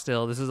TikTok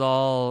still. This is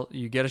all,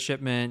 you get a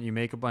shipment, you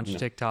make a bunch of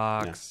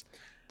TikToks,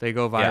 they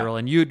go viral,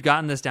 and you'd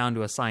gotten this down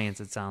to a science,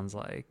 it sounds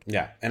like.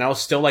 Yeah, and I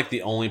was still like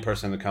the only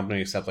person in the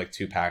company except like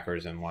 2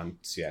 packers and 1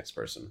 CX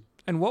person.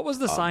 And what was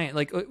the science?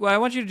 Like, well, I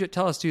want you to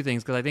tell us 2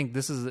 things, because I think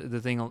this is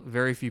the thing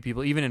very few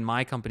people, even in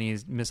my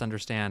companies,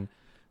 misunderstand.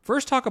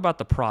 First, talk about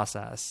the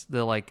process,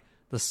 the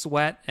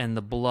sweat and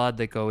the blood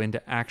that go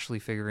into actually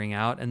figuring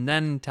out, and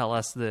then tell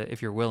us,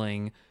 if you're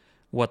willing,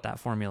 what that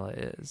formula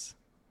is.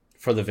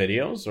 For the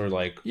videos or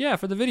like... Yeah,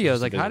 for the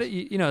videos. Like, how do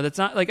you, that's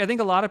not, like, I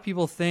think a lot of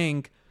people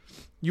think,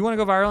 you want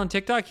to go viral on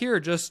TikTok? Here,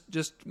 just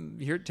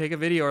here, take a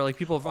video. Or like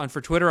people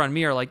for Twitter on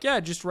me are like, yeah,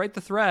 just write the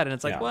thread. And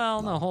it's like,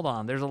 no, hold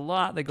on. There's a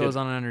lot that goes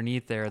on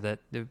underneath there that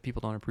people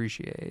don't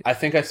appreciate. I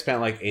think I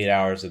spent like 8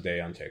 hours a day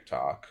on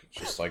TikTok,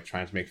 just like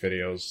trying to make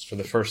videos for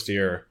the first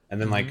year. And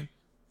then like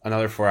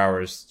another 4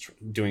 hours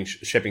doing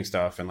shipping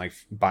stuff and like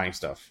buying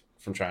stuff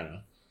from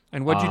China.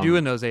 And what'd you do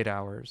in those 8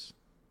 hours?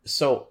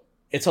 So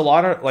it's a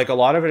lot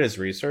of it is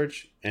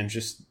research and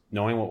just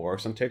knowing what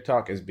works on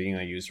TikTok is being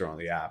a user on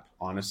the app,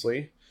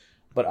 honestly.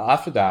 But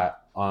after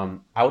that,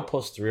 I would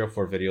post 3 or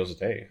 4 videos a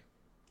day.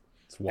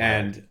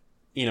 And,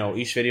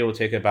 each video would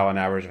take about an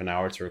average of an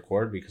hour to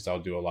record because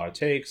I'll do a lot of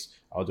takes.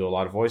 I'll do a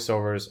lot of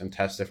voiceovers and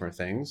test different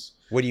things.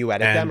 Would you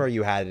edit them or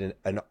you had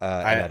an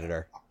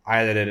editor? I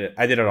edited it.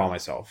 I did it all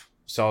myself.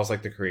 So I was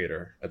like the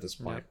creator at this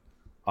point.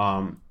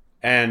 Yep.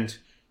 And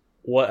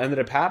what ended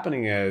up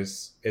happening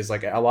is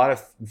like a lot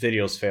of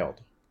videos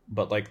failed.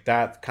 But like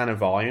that kind of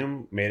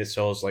volume made it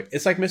so it's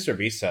like Mr.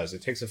 Beast says,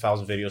 it takes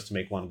 1,000 videos to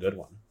make one good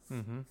one.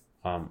 Mm-hmm.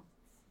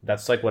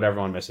 That's like what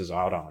everyone misses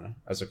out on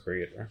as a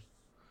creator.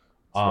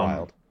 It's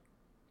wild.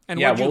 And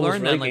what did you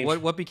learn then?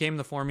 Like what became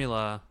the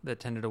formula that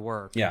tended to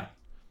work? Yeah.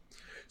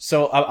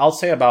 So I'll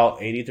say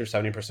about 80 through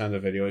 70% of the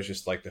video is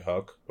just like the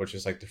hook, which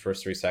is like the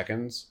first 3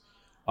 seconds.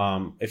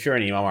 If you're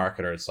an email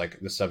marketer, it's like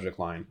the subject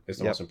line is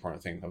the most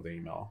important thing of the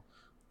email.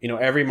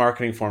 Every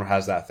marketing form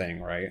has that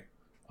thing, right?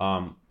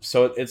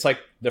 So it's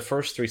like the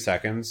first 3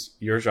 seconds,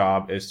 your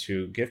job is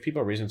to give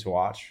people a reason to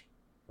watch.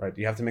 Right,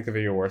 you have to make the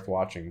video worth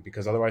watching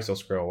because otherwise they'll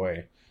scroll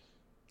away.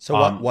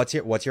 So what's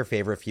your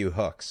favorite few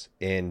hooks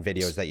in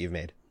videos that you've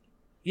made?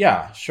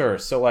 Yeah, sure.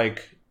 So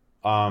like,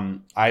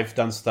 I've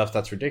done stuff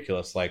that's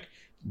ridiculous. Like,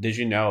 did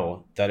you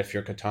know that if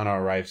your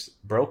katana arrives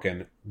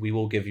broken, we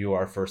will give you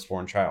our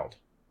firstborn child?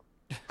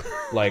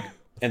 Like,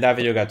 and that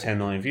video got 10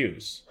 million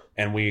views,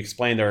 and we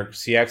explained our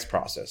CX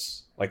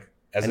process. Like,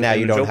 and now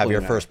you don't have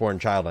your firstborn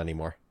child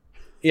anymore.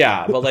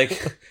 Yeah, but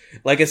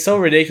like it's so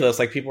ridiculous.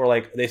 Like people are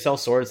like, they sell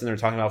swords and they're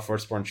talking about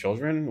firstborn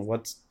children.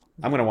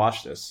 I'm gonna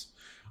watch this.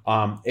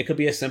 It could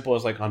be as simple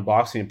as like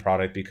unboxing a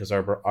product because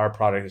our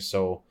product is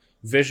so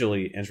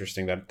visually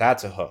interesting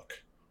that's a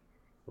hook,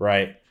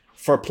 right?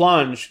 For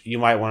plunge, you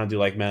might want to do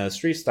like Man of the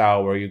Street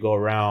style where you go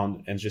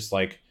around and just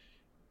like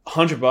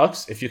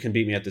 $100 if you can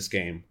beat me at this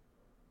game,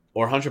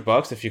 or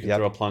 $100 if you can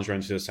throw a plunger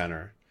into the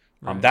center.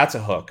 That's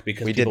a hook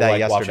because we people did that like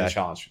yesterday. Watching the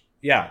challenge.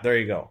 Yeah, there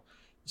you go.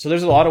 So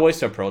there's a lot of ways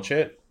to approach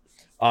it.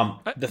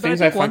 The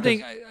things I find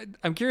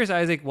I'm curious,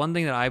 Isaac. One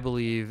thing that I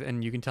believe,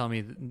 and you can tell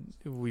me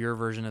your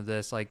version of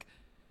this. Like,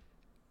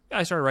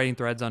 I started writing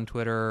threads on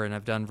Twitter, and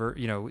I've done,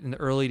 in the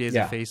early days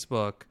of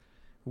Facebook,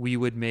 we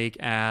would make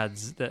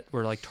ads that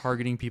were like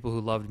targeting people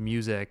who loved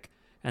music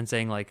and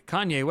saying like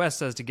Kanye West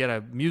says to get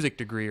a music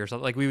degree or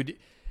something. Like we would,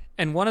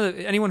 and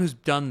anyone who's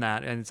done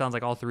that, and it sounds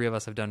like all 3 of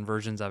us have done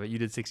versions of it. You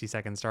did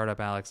 60-second startup,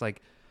 Alex.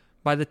 Like,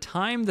 by the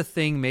time the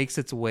thing makes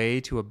its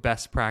way to a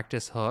best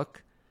practice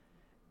hook,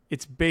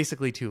 it's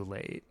basically too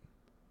late.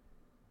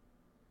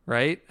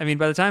 right? I mean,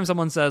 by the time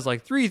someone says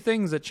like 3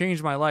 things that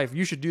changed my life,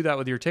 you should do that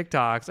with your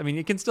TikToks. I mean,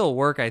 it can still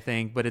work, I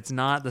think, but it's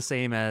not the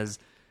same as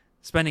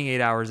spending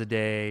 8 hours a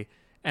day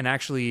and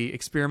actually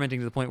experimenting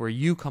to the point where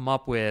you come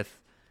up with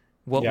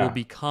what will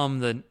become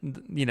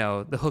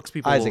the hooks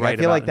people Isaac, will write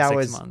I feel about like in that 6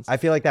 was months. I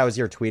feel like that was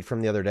your tweet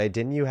from the other day.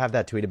 Didn't you have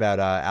that tweet about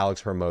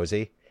Alex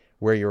Hormozy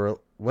where you were?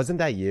 Wasn't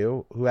that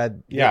you who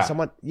had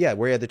someone? Yeah,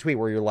 where you had the tweet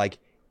where you're like,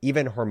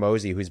 even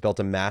Hormozy, who's built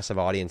a massive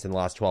audience in the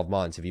last 12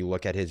 months, if you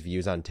look at his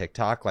views on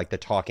TikTok, like the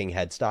talking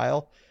head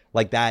style,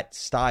 like that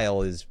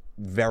style is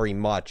very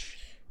much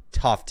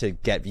tough to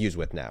get views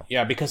with now.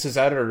 Yeah, because his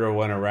editor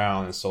went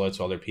around and sold it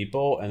to other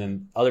people, and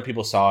then other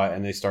people saw it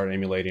and they started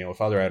emulating it with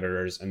other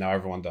editors, and now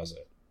everyone does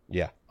it.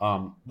 Yeah.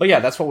 But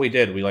yeah, that's what we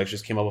did. We like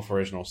just came up with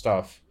original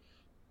stuff.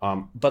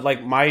 But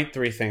like my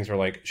 3 things were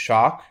like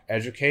shock,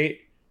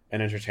 educate,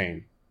 and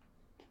entertain.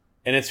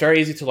 And it's very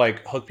easy to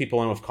like hook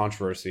people in with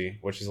controversy,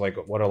 which is like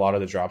what a lot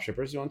of the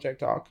dropshippers do on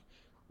TikTok.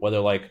 Whether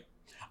like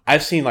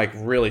I've seen like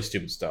really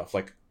stupid stuff.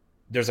 Like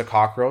there's a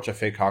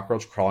fake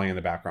cockroach crawling in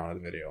the background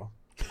of the video.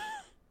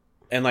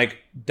 And like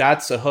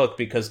that's a hook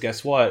because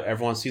guess what?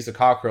 Everyone sees the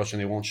cockroach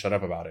and they won't shut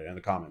up about it in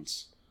the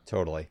comments.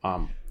 Totally.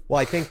 Well,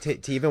 I think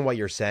to even what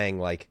you're saying,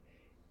 like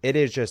it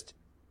is just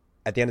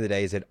at the end of the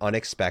day, is it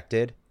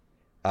unexpected?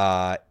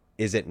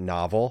 Is it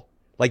novel?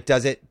 Like,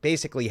 does it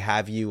basically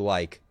have you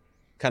like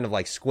kind of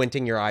like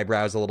squinting your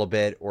eyebrows a little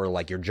bit or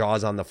like your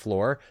jaws on the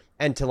floor?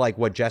 And to like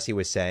what Jesse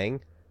was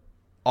saying,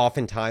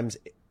 oftentimes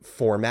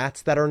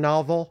formats that are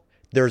novel,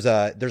 there's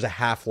a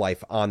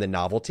half-life on the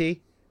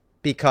novelty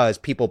because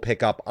people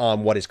pick up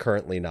on what is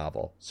currently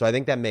novel. So I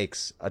think that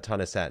makes a ton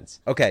of sense.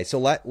 Okay, so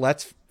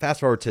let's fast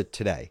forward to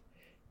today.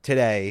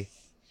 Today,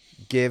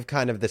 give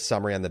kind of the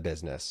summary on the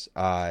business.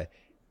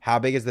 How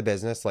big is the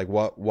business? Like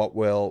what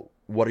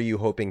are you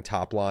hoping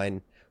top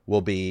line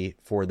will be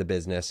for the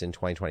business in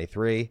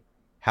 2023?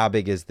 How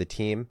big is the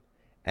team?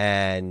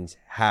 And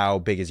how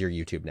big is your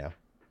YouTube now?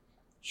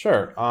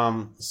 Sure.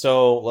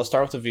 So let's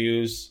start with the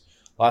views.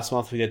 Last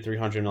month we did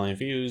 300 million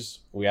views.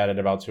 We added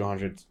about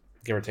 200,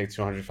 give or take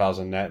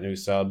 200,000 net new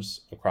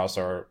subs across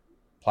our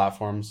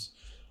platforms.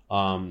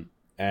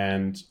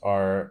 And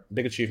our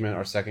big achievement,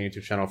 our second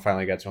YouTube channel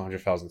finally got to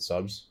 100,000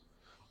 subs.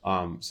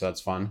 So that's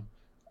fun.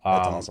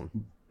 That's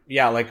awesome.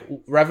 Yeah, like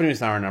revenue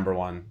is not our number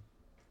one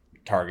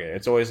target.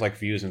 It's always like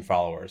views and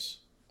followers.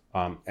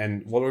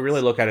 And what we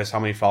really look at is how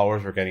many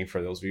followers we're getting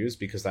for those views,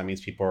 because that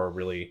means people are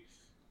really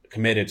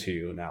committed to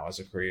you now as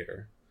a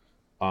creator.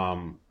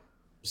 So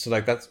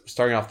like that's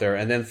starting off there.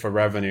 And then for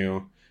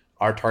revenue,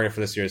 our target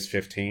for this year is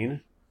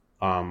 15.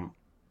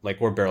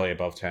 Like we're barely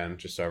above 10,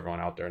 just so everyone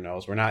out there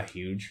knows. We're not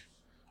huge.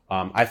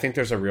 I think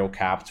there's a real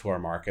cap to our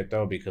market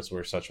though, because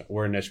we're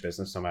a niche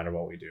business no matter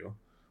what we do.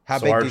 How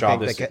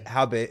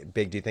big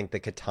do you think the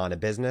Katana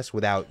business,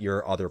 without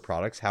your other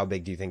products, how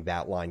big do you think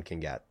that line can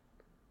get?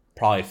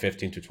 Probably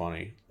 15 to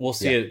 20. We'll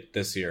see it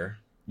this year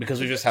because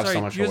we just have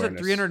so much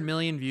awareness. 300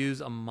 million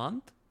views a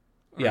month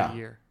or a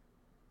year?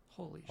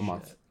 Holy shit.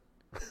 Month.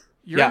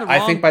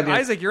 I think by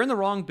Isaac, you're in the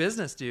wrong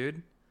business,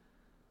 dude.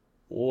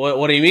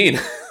 What do you mean?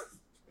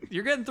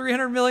 You're getting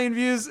 300 million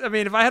views. I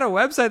mean, if I had a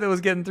website that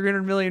was getting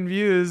 300 million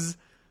views,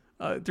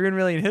 300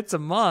 million hits a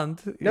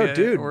month. No,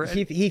 dude,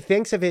 he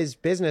thinks of his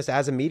business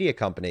as a media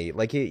company.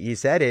 Like he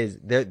said,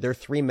 their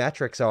 3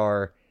 metrics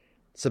are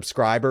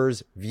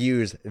subscribers,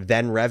 views,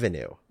 then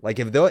revenue. Like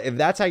if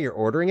that's how you're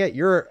ordering it,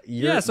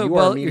 here's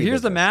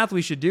the math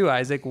we should do,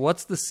 Isaac.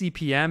 What's the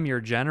CPM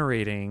you're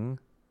generating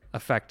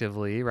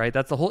effectively, right?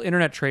 That's the whole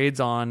internet trades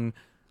on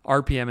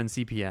RPM and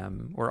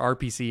CPM, or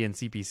RPC and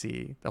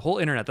CPC. The whole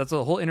internet, that's what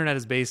the whole internet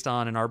is based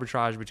on, an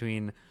arbitrage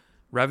between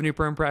revenue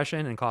per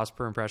impression and cost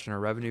per impression, or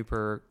revenue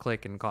per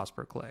click and cost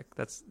per click.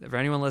 That's, for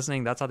anyone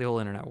listening, that's how the whole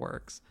internet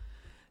works.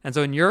 And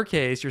so in your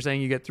case, you're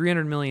saying you get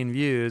 300 million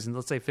views and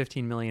let's say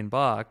 $15 million.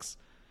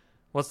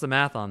 What's the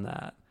math on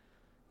that?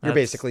 You're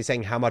basically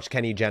saying how much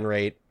can he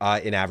generate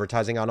in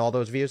advertising on all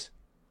those views?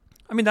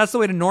 I mean, that's the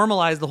way to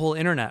normalize the whole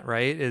internet,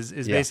 right? Is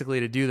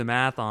basically to do the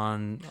math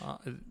on.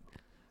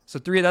 So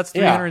that's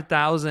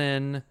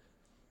 300,000.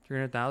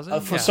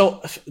 300,000.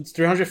 So it's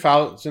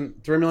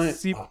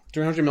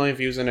 300 million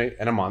views in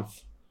a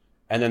month,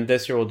 and then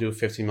this year we'll do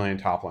 15 million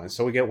top line.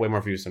 So we get way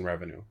more views than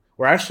revenue.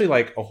 We're actually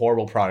like a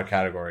horrible product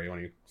category when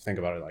you think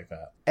about it like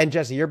that. And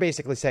Jesse, you're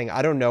basically saying,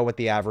 I don't know what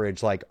the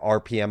average like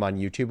RPM on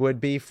YouTube would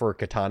be for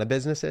Katana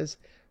businesses,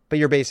 but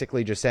you're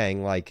basically just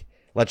saying, like,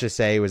 let's just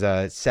say it was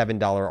a $7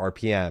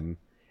 RPM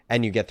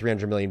and you get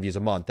 300 million views a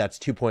month. That's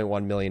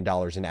 $2.1 million in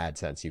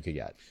AdSense you could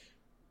get.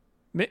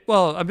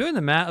 Well, I'm doing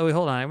the math. Wait,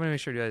 hold on. I'm going to make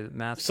sure you do the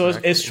math. So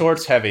it's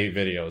shorts heavy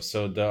videos.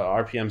 So the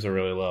RPMs are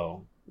really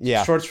low.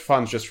 Yeah. Shorts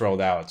funds just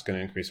rolled out. It's going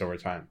to increase over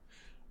time.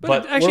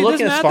 But actually,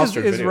 this math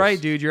is right,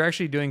 dude. You're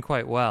actually doing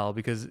quite well,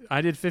 because I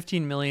did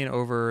 15 million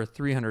over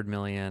 300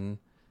 million.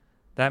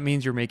 That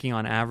means you're making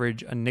on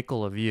average a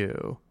nickel a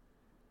view,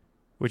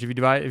 which if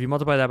you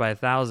multiply that by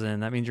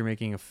 1,000, that means you're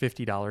making a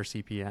 $50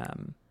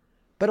 CPM.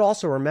 But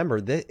also remember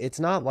that it's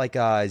not like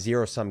a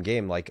zero-sum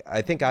game. Like,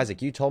 I think,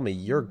 Isaac, you told me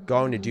you're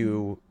going to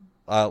do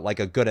like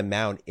a good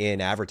amount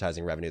in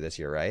advertising revenue this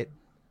year, right?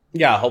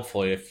 Yeah,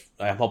 hopefully. If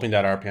I'm hoping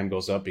that RPM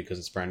goes up because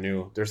it's brand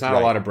new. There's not a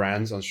Right. lot of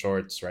brands on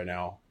Shorts right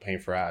now paying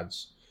for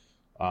ads.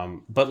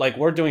 But like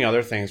we're doing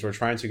other things. We're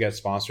trying to get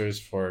sponsors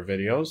for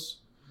videos,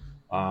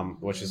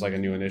 which is like a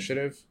new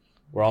initiative.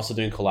 We're also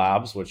doing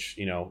collabs, which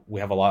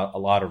we have a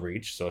lot of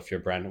reach. So if your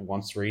brand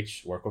wants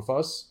reach, work with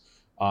us.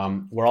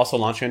 We're also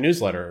launching a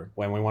newsletter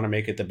when we want to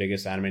make it the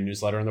biggest anime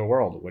newsletter in the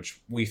world,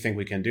 which we think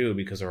we can do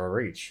because of our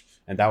reach,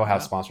 and that will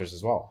have Yeah. sponsors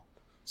as well.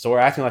 So we're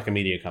acting like a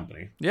media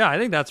company. Yeah, I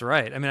think that's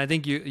right. I mean, I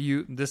think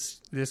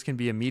this can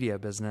be a media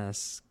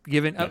business.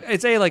 Given Yeah.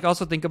 I'd say like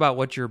also think about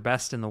what you're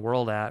best in the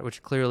world at,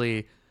 which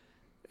clearly,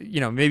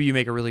 maybe you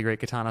make a really great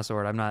katana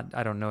sword. I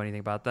don't know anything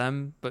about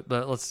them, but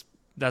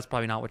that's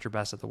probably not what you're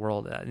best at the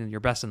world at. And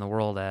you're best in the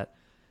world at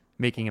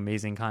making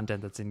amazing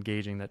content that's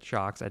engaging, that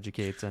shocks,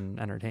 educates, and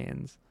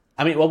entertains.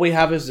 I mean, what we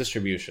have is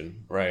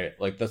distribution, right?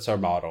 Like that's our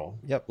model.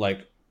 Yep.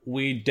 Like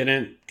we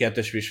didn't get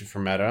distribution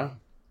from Meta.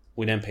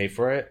 We didn't pay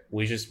for it.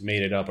 We just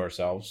made it up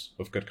ourselves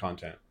with good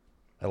content.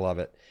 I love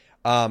it.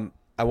 I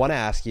want to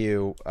ask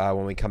you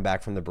when we come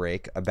back from the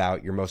break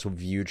about your most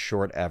viewed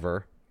short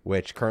ever,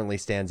 which currently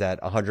stands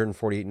at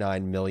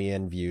 149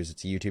 million views.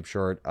 It's a YouTube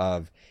short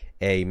of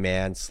a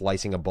man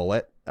slicing a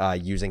bullet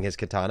using his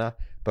katana.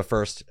 But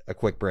first, a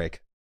quick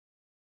break.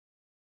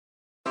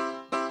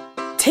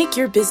 Take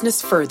your business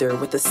further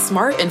with the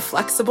smart and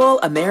flexible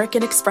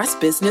American Express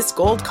Business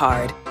Gold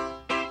Card.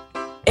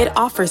 It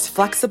offers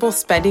flexible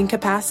spending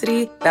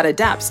capacity that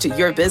adapts to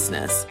your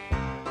business.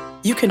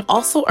 You can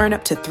also earn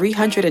up to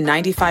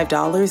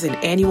 $395 in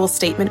annual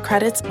statement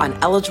credits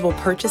on eligible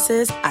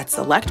purchases at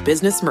select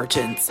business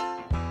merchants.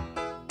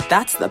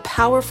 That's the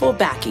powerful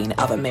backing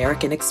of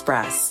American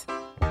Express.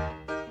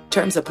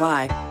 Terms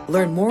apply.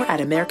 Learn more at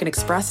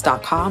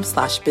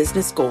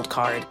americanexpress.com/business gold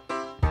card.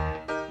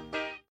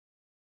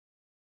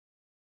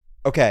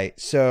 Okay,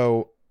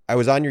 so I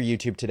was on your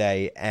YouTube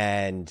today,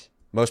 and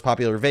most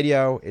popular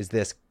video is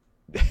this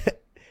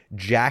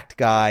jacked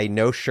guy,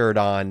 no shirt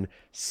on,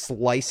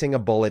 slicing a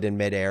bullet in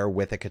midair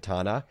with a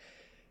katana.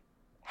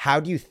 How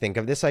do you think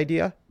of this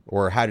idea?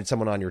 Or how did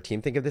someone on your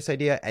team think of this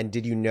idea? And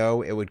did you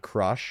know it would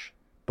crush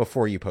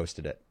before you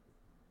posted it?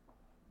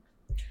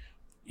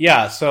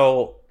 Yeah,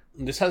 so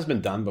this has been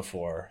done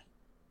before.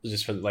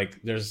 Just for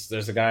like, there's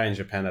a guy in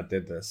Japan that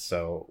did this,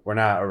 so we're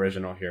not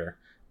original here.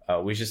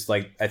 We just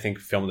I think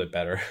filmed it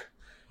better.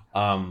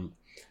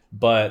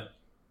 But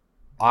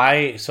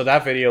so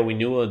that video, we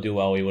knew it would do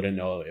well. We wouldn't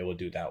know it would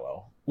do that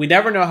well. We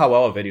never know how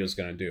well a video is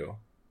going to do.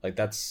 Like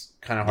that's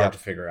kind of hard to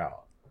figure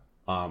out.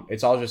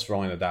 It's all just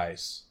rolling the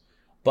dice.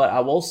 But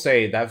I will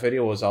say that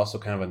video was also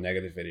kind of a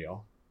negative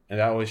video. And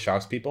that always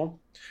shocks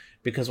people.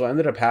 Because what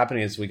ended up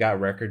happening is we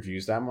got record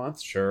views that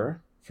month,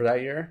 sure, for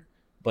that year.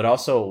 But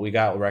also we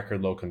got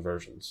record low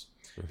conversions.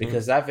 Mm-hmm.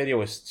 Because that video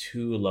was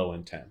too low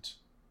intent.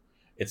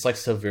 It's like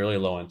severely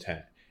low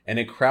intent. And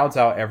it crowds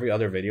out every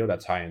other video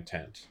that's high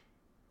intent.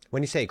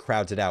 When you say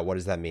crowds it out, what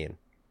does that mean?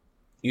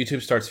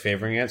 YouTube starts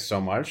favoring it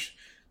so much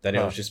that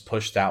it was just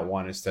push that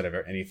one instead of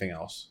anything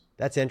else.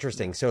 That's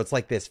interesting. So it's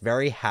like this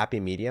very happy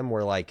medium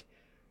where like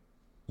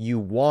you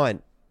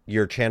want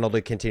your channel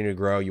to continue to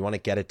grow. You want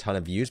to get a ton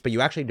of views, but you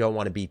actually don't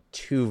want to be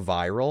too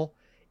viral.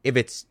 If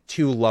it's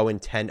too low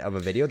intent of a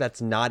video,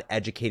 that's not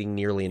educating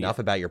nearly enough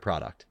about your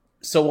product.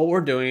 So what we're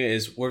doing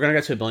is we're going to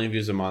get to 1 billion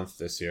views a month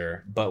this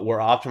year, but we're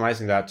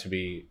optimizing that to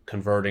be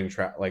converting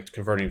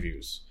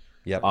views.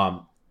 Yep.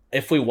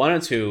 If we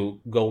wanted to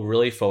go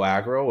really faux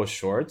aggro with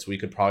shorts, we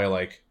could probably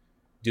like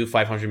do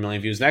 500 million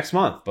views next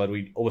month, but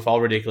with all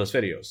ridiculous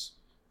videos.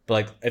 But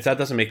like if that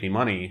doesn't make me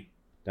money,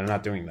 then I'm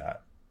not doing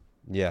that.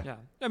 Yeah.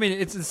 I mean,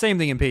 it's the same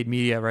thing in paid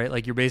media, right?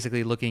 Like you're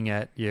basically looking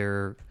at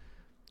your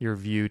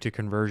view to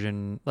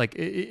conversion. Like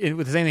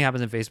the same thing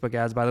happens in Facebook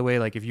ads, by the way.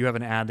 Like if you have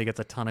an ad that gets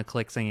a ton of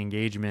clicks and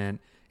engagement,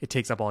 it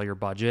takes up all your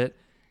budget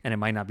and it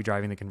might not be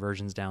driving the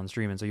conversions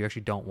downstream. And so you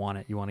actually don't want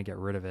it. You want to get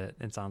rid of it.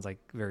 It sounds like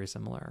very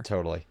similar.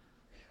 Totally.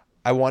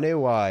 I want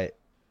to,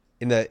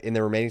 in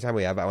the remaining time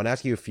we have, I want to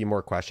ask you a few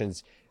more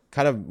questions,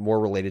 kind of more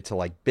related to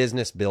like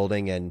business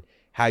building and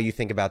how you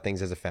think about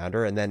things as a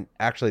founder. And then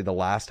actually the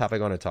last topic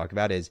I want to talk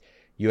about is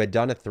you had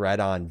done a thread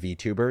on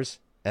VTubers.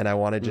 And I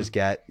want to just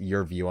get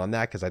your view on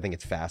that because I think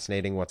it's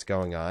fascinating what's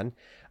going on.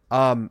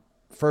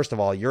 First of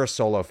all, you're a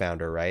solo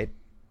founder, right?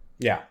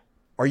 Yeah.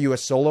 Are you a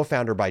solo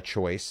founder by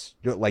choice?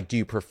 Like, do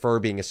you prefer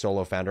being a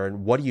solo founder?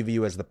 And what do you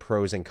view as the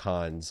pros and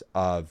cons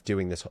of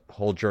doing this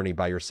whole journey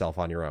by yourself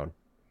on your own?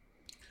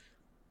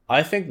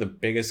 I think the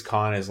biggest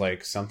con is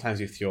like sometimes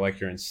you feel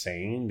like you're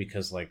insane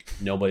because like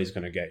nobody's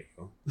going to get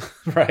you,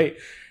 right?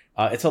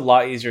 It's a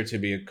lot easier to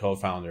be a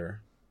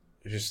co-founder.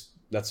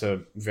 That's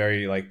a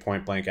very like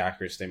point blank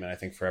accurate statement, I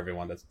think, for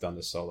everyone that's done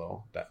this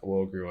solo that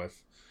we'll agree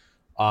with.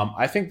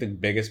 I think the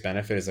biggest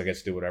benefit is I get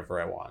to do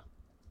whatever I want,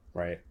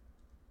 right?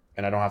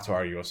 And I don't have to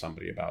argue with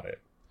somebody about it.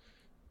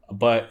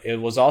 But it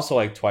was also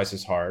like twice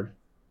as hard.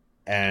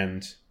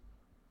 And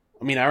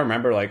I mean, I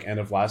remember like end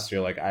of last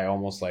year, like I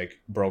almost like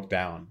broke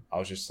down. I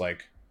was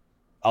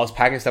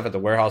packing stuff at the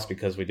warehouse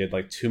because we did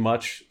like too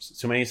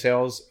many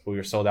sales. We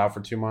were sold out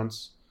for 2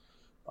 months.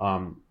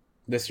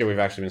 this year we've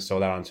actually been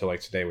sold out until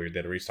like today. We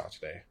did a restock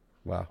today.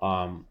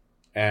 Wow.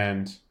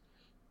 And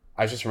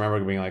I just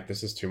remember being like,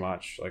 this is too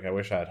much. Like, I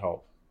wish I had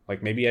help.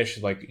 Like, maybe I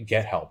should like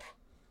get help.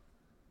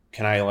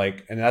 Can I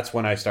like, and that's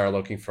when I started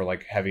looking for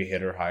like heavy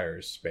hitter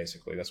hires.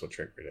 Basically, that's what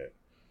triggered it.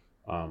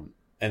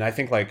 And I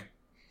think like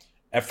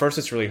at first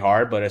it's really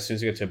hard, but as soon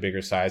as you get to a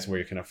bigger size where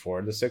you can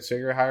afford the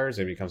 6-figure hires,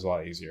 it becomes a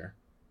lot easier.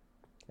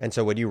 And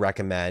so would you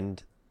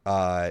recommend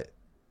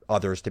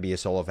others to be a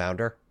solo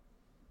founder?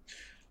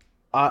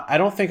 I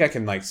don't think I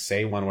can like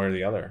say one way or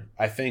the other.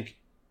 I think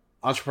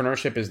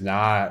entrepreneurship is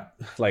not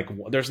like,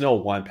 there's no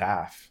one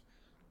path,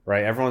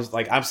 right? Everyone's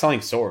like, I'm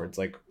selling swords.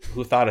 Like,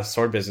 who thought a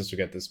sword business would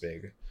get this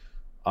big?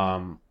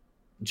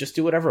 Just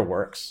do whatever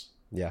works.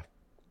 Yeah.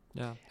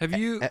 Yeah. Have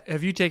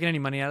you taken any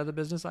money out of the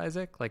business,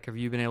 Isaac? Like, have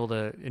you been able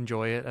to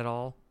enjoy it at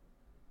all?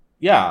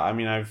 Yeah. I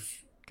mean,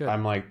 Good.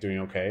 I'm like doing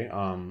okay.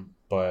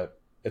 But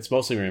it's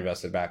mostly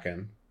reinvested back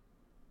in.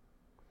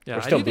 Yeah,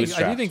 We're I still do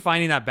bootstrapped. think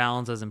finding that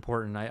balance is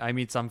important. I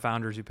meet some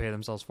founders who pay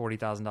themselves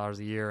 $40,000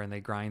 a year and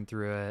they grind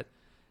through it,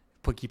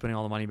 keep putting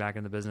all the money back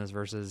in the business.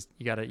 Versus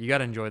you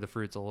gotta enjoy the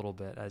fruits a little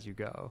bit as you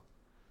go.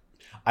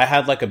 I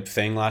had like a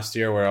thing last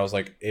year where I was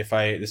like, if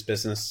this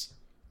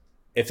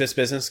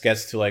business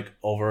gets to like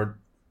over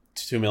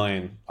 2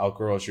 million, I'll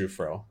grow a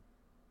Jufro.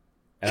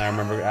 And I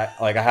remember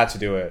I had to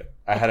do it.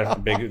 I had a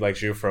big like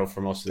Jufro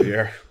for most of the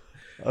year.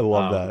 I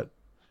love that.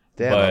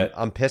 Damn, but-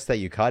 I'm pissed that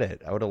you cut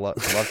it. I would have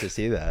loved to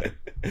see that.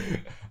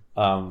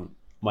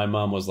 My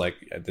mom was like,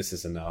 this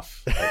is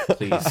enough. Like,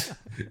 please.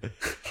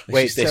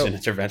 Wait, Station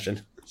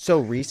intervention. So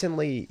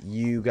recently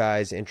you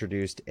guys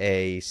introduced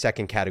a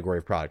second category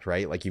of product,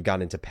 right? Like you've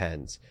gone into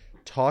pens.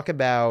 Talk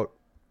about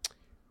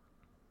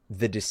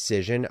the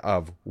decision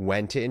of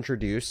when to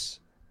introduce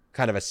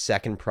kind of a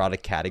second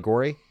product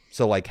category.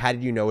 So like, how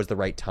did you know it was the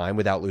right time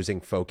without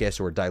losing focus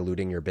or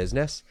diluting your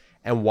business?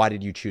 And why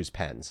did you choose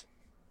pens?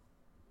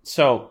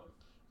 So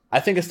I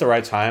think it's the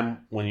right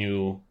time when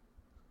you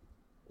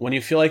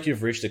feel like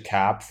you've reached a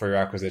cap for your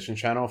acquisition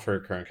channel for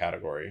your current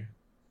category.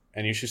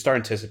 And you should start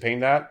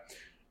anticipating that.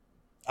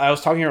 I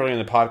was talking earlier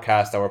in the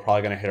podcast that we're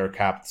probably going to hit our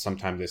cap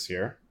sometime this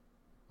year,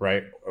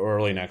 right? Or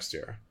early next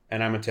year.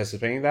 And I'm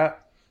anticipating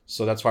that.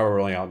 So that's why we're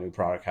rolling out new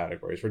product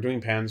categories. We're doing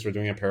pens, we're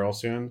doing apparel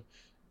soon.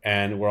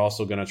 And we're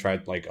also going to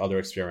try like other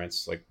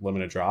experiments, like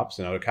limited drops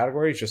in other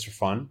categories just for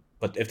fun.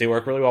 But if they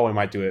work really well, we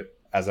might do it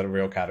as a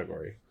real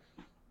category.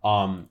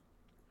 I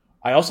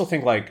also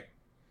think like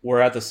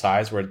we're at the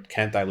size where it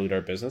can't dilute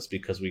our business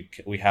because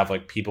we have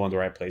like people in the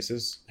right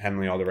places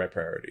handling all the right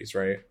priorities,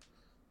 right?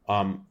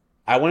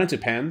 I went into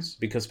pens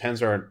because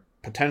pens are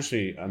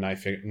potentially a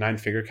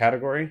 9-figure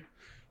category.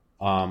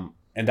 And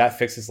that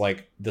fixes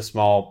like the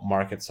small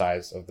market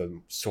size of the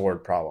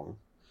sword problem.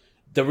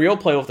 The real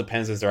play with the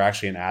pens is they're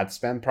actually an ad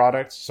spend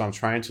product. So I'm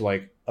trying to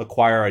like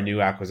acquire a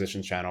new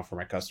acquisition channel for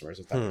my customers,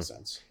 if that makes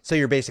sense. So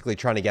you're basically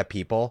trying to get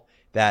people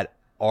that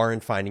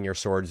aren't finding your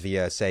swords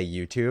via, say,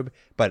 YouTube,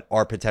 but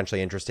are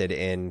potentially interested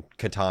in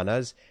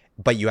katanas,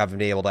 but you haven't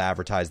been able to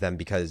advertise them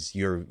because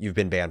you've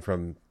been banned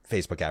from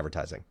Facebook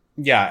advertising.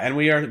 Yeah, and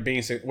we're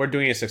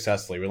doing it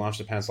successfully. We launched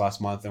the pens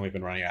last month, and we've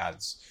been running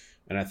ads.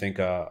 And I think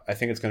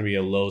it's going to be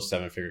a low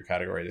 7-figure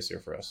category this year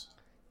for us.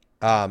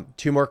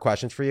 2 more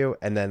questions for you,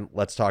 and then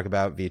let's talk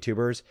about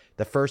VTubers.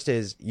 The first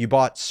is, you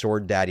bought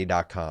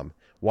SwordDaddy.com.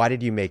 Why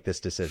did you make this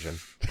decision?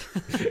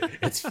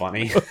 It's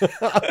funny.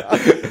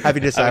 Have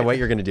you decided what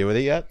you're going to do with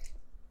it yet?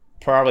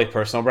 Probably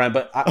personal brand,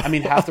 but I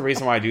mean, half the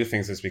reason why I do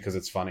things is because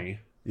it's funny.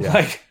 Yeah.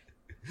 Like,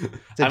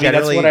 It's a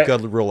generally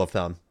good rule of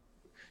thumb.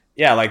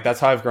 Yeah, like that's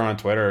how I've grown on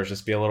Twitter. Is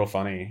just be a little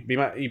funny.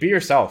 Be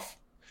yourself.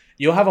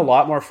 You'll have a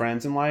lot more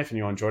friends in life, and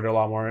you'll enjoy it a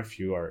lot more if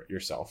you are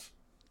yourself.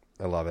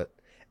 I love it.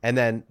 And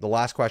then the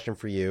last question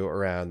for you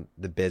around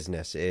the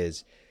business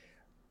is,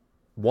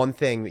 one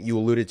thing you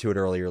alluded to it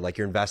earlier, like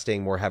you're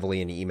investing more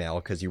heavily in email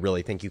because you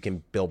really think you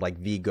can build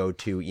like the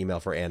go-to email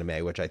for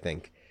anime, which I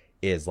think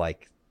is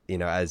like, you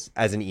know, as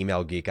an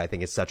email geek, I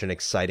think it's such an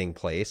exciting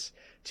place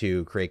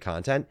to create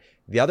content.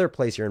 The other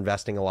place you're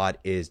investing a lot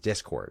is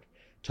Discord.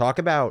 Talk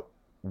about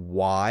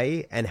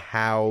why and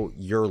how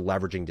you're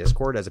leveraging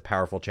Discord as a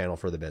powerful channel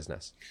for the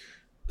business.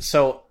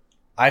 So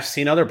I've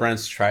seen other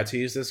brands try to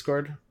use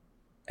Discord,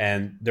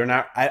 and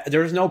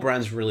there's no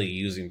brands really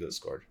using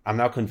Discord. I'm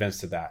now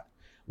convinced of that,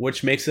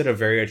 which makes it a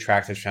very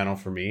attractive channel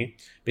for me,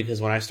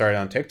 because when I started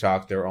on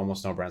TikTok, there were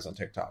almost no brands on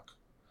TikTok.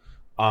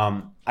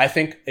 I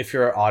think if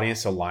your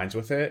audience aligns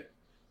with it,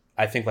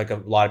 I think like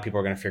a lot of people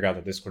are going to figure out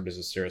that Discord is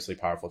a seriously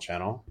powerful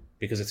channel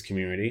because it's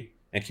community,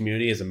 and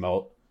community is a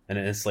moat, and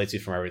it insulates you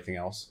from everything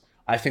else.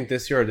 I think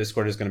this year our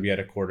Discord is going to be at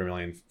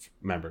 250,000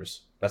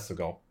 members. That's the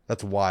goal.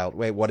 That's wild.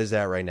 Wait, what is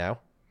that right now?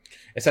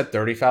 It's at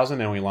 30,000,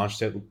 and we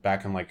launched it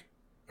back in like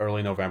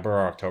early November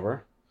or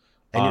October.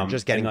 And you're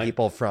just getting like,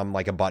 people from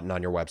like a button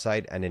on your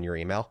website and in your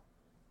email?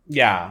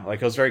 Yeah,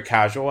 like it was very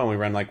casual, and we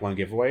ran like one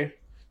giveaway.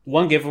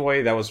 One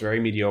giveaway that was very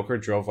mediocre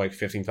drove like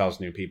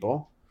 15,000 new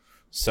people.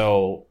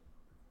 So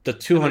the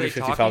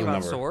 250,000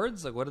 number.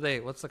 Swords? Like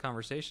what's the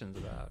conversations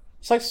about?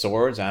 It's like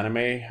swords,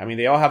 anime. I mean,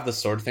 they all have the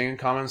sword thing in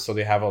common, so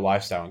they have a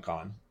lifestyle in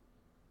common.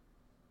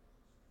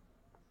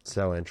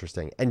 So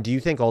interesting. And do you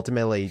think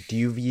ultimately, do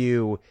you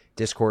view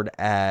Discord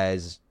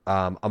as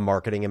a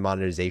marketing and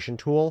monetization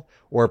tool,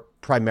 or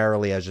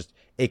primarily as just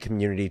a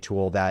community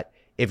tool that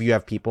if you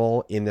have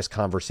people in this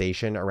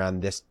conversation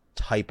around this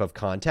type of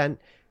content,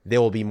 they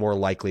will be more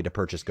likely to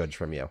purchase goods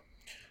from you?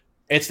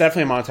 It's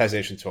definitely a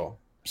monetization tool.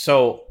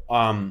 So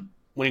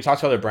when you talk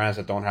to other brands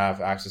that don't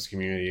have access to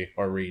community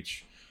or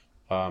reach,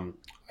 and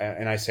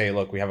I say,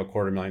 look, we have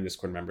 250,000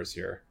 Discord members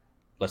here.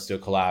 Let's do a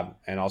collab.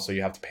 And also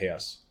you have to pay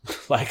us.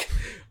 Like,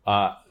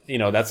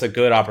 that's a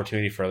good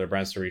opportunity for other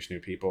brands to reach new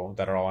people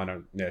that are all in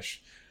a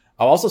niche.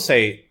 I'll also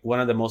say one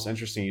of the most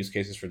interesting use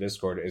cases for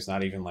Discord is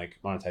not even like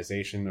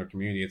monetization or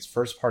community. It's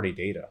first party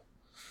data.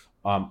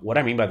 What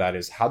I mean by that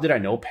is, how did I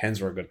know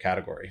pens were a good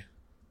category?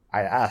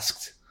 I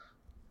asked.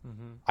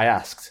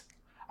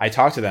 I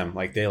talked to them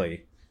like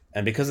daily.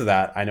 And because of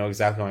that, I know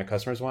exactly what my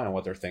customers want and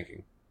what they're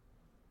thinking.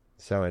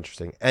 So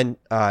interesting. And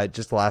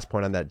just the last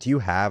point on that, do you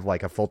have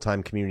like a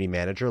full-time community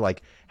manager?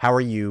 Like, how are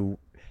you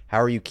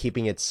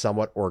keeping it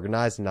somewhat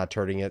organized and not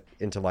turning it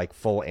into like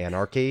full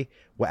anarchy?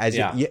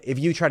 If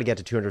you try to get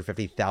to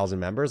 250,000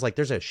 members, like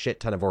there's a shit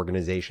ton of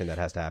organization that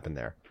has to happen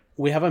there.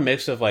 We have a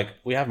mix of like,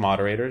 we have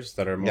moderators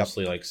that are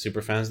mostly like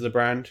super fans of the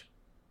brand.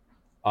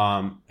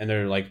 And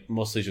they're like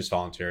mostly just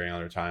volunteering on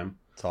their time.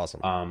 It's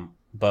awesome.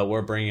 But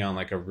we're bringing on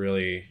like a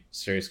really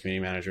serious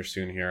community manager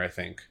soon here, I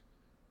think.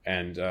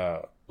 And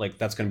like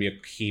that's going to be a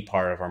key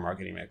part of our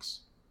marketing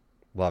mix.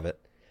 Love it.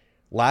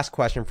 Last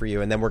question for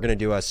you, and then we're going to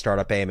do a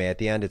startup AMA at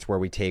the end. It's where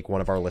we take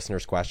one of our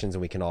listeners' questions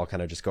and we can all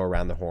kind of just go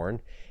around the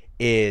horn.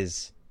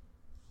 Is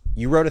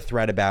you wrote a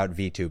thread about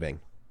VTubing.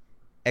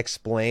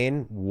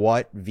 Explain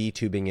what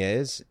VTubing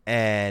is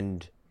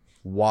and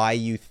why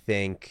you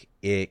think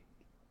it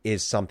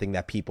is something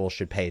that people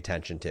should pay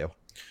attention to.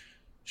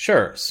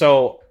 Sure.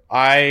 So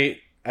I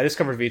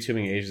discovered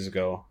VTubing ages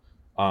ago.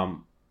 I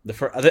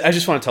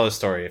just want to tell this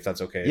story, if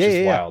that's okay. It's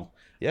just wild.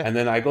 Yeah. And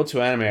then I go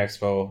to Anime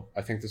Expo.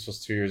 I think this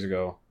was 2 years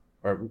ago,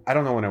 or I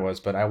don't know when it was,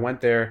 but I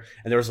went there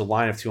and there was a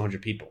line of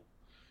 200 people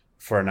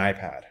for an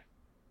iPad.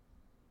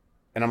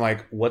 And I'm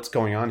like, what's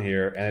going on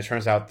here? And it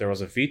turns out there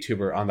was a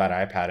VTuber on that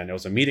iPad, and it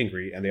was a meet and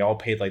greet, and they all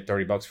paid like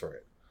 $30 for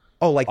it.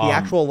 Oh, like the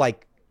actual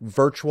like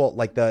virtual,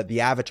 like the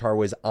avatar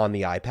was on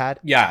the iPad?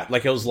 Yeah,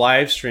 like it was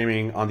live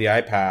streaming on the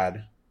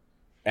iPad,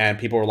 and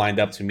people were lined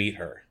up to meet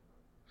her.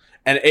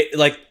 And it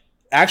like,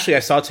 actually I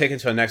saw it taken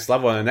to a next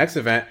level in the next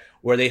event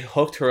where they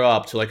hooked her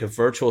up to like a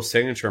virtual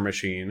signature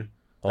machine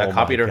that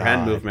copied her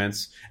hand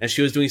movements, and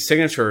she was doing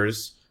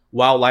signatures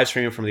while live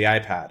streaming from the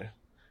iPad.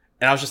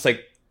 And I was just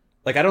like,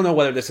 I don't know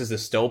whether this is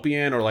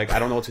dystopian or like, I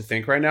don't know what to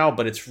think right now,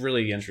 but it's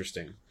really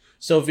interesting.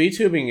 So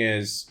VTubing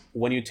is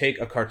when you take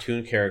a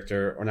cartoon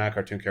character, or not a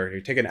cartoon character,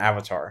 you take an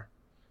avatar,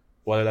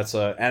 whether that's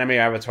an anime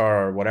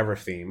avatar or whatever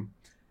theme,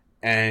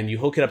 and you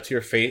hook it up to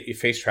your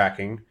face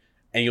tracking,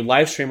 and you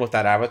live stream with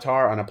that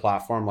avatar on a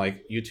platform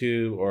like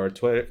YouTube or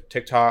Twitter,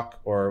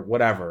 TikTok or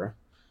whatever,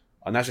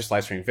 and that's just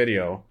live streaming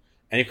video,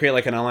 and you create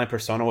like an online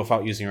persona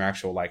without using your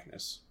actual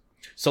likeness.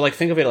 So like,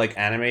 think of it like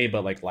anime,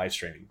 but like live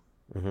streaming.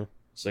 Mm-hmm.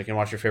 So you can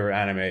watch your favorite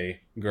anime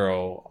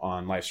girl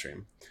on live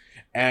stream.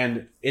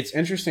 And it's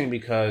interesting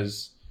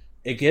because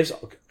it gives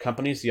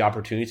companies the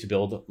opportunity to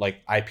build like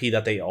IP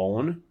that they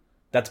own.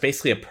 That's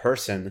basically a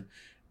person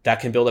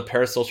that can build a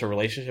parasocial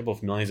relationship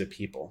with millions of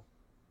people.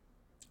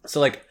 So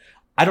like,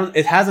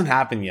 it hasn't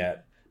happened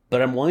yet,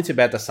 but I'm willing to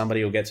bet that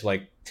somebody will get to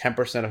like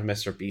 10% of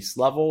Mr. Beast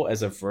level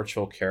as a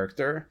virtual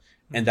character,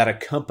 and that a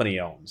company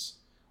owns,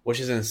 which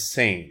is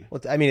insane.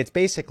 Well, I mean,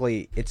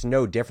 it's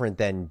no different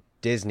than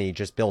Disney,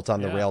 just built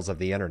on the rails of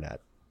the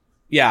internet.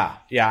 Yeah.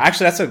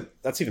 Actually,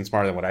 that's even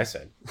smarter than what I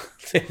said.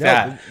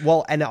 No,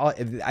 well, and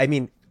I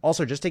mean,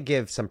 also just to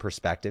give some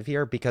perspective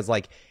here, because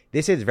like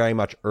this is very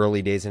much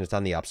early days and it's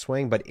on the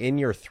upswing. But in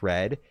your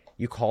thread,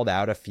 you called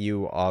out a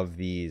few of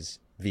these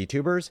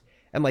VTubers,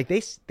 and like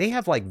they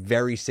have like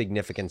very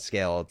significant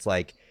scale. It's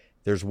like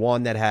there's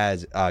one that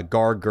has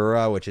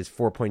Gargura, which is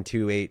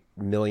 4.28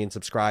 million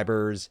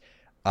subscribers.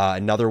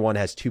 Another one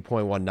has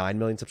 2.19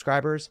 million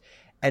subscribers.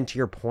 And to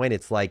your point,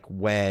 it's like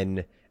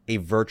when a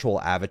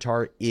virtual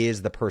avatar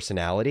is the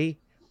personality,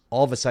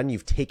 all of a sudden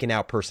you've taken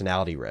out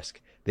personality risk.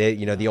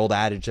 The old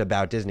adage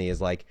about Disney is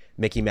like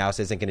Mickey Mouse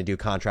isn't going to do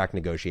contract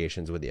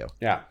negotiations with you.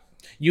 Yeah.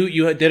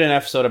 You did an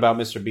episode about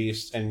Mr.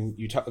 Beast, and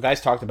you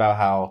guys talked about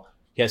how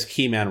he has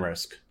key man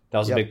risk. That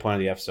was a big point of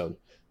the episode.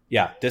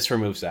 Yeah, this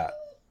removes that.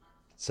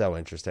 So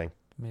interesting.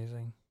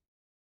 Amazing.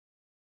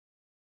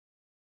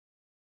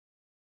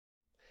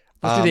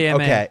 Let's do the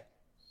AMA. Okay.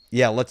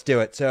 Yeah, let's do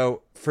it.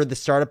 So for the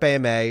Startup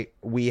AMA,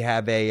 we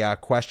have a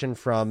question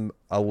from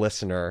a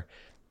listener,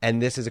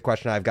 and this is a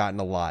question I've gotten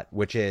a lot,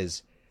 which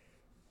is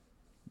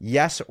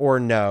yes or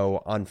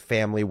no on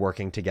family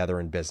working together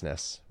in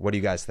business. What do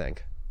you guys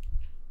think?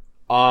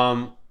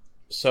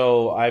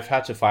 So I've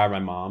had to fire my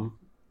mom,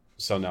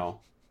 so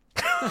no.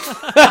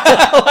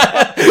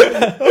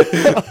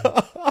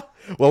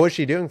 What was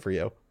she doing for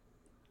you?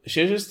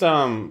 She was just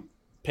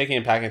picking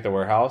and packing at the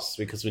warehouse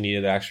because we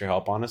needed extra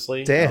help,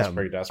 honestly. Damn. I was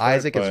pretty desperate,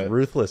 Isaac is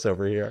ruthless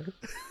over here.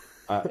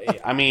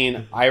 I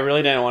mean, I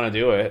really didn't want to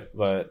do it,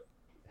 but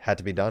Had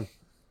to be done.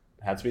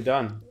 Had to be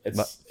done.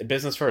 It's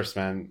business first,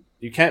 man.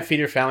 You can't feed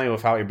your family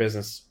without your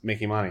business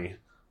making money.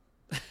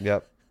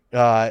 Yep.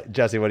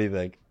 Jesse, what do you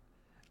think?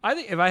 I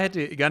think if I had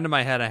to gun to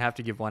my head, I have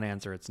to give one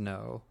answer. It's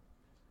no.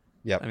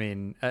 Yep. I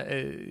mean,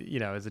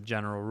 as a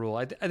general rule,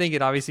 I think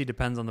it obviously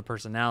depends on the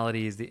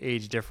personalities, the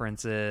age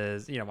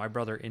differences. My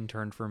brother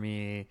interned for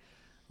me.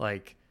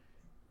 Like,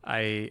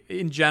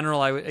 in general,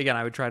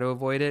 I would try to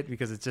avoid it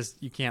because it's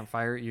just, you can't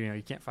fire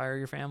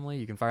your family.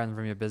 You can fire them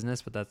from your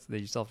business, but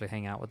you still have to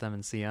hang out with them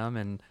and see them.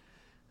 And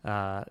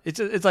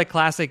it's like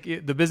classic.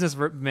 The business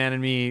man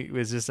in me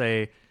was just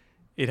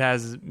it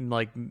has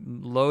like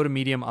low to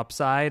medium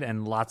upside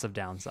and lots of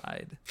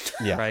downside.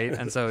 Yeah. Right.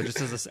 And so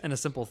just in a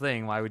simple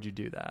thing, why would you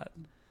do that?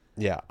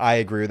 Yeah, I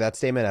agree with that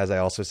statement. As I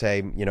also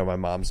say, my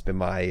mom's been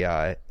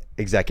my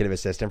executive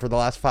assistant for the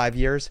last 5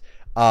 years.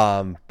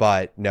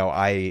 But no,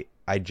 I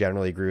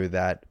generally agree with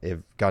that. If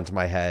gone to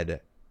my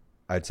head,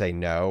 I'd say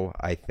no.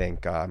 I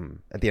think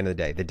at the end of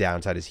the day, the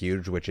downside is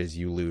huge, which is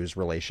you lose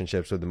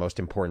relationships with the most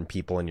important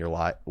people in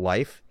your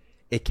life.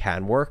 It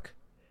can work,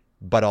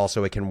 but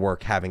also it can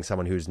work having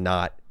someone who's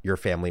not your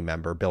family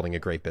member, building a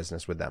great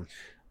business with them.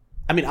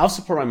 I mean, I'll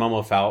support my mom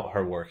without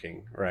her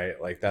working,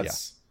 right? Like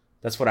that's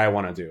what I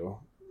want to do,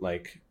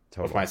 like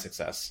with my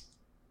success.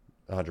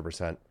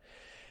 100%.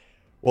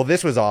 Well,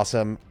 this was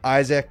awesome.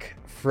 Isaac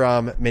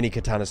from Mini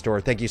Katana Store,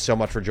 thank you so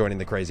much for joining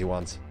the Crazy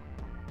Ones.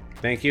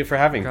 Thank you for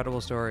having me.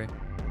 Incredible story.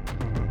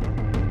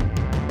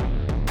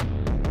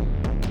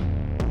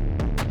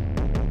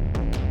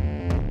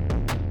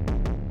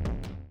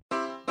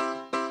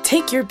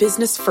 Take your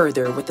business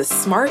further with the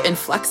smart and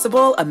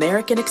flexible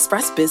American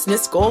Express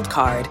Business Gold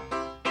Card.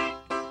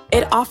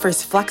 It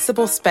offers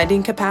flexible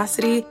spending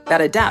capacity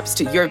that adapts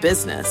to your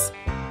business.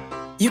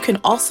 You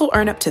can also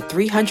earn up to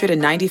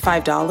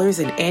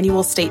 $395 in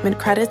annual statement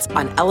credits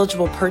on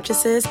eligible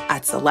purchases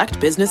at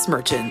select business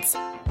merchants.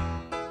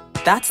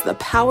 That's the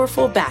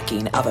powerful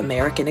backing of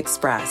American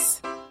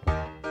Express.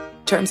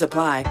 Terms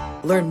apply.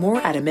 Learn more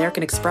at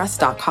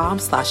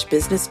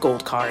americanexpress.com/business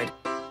gold card.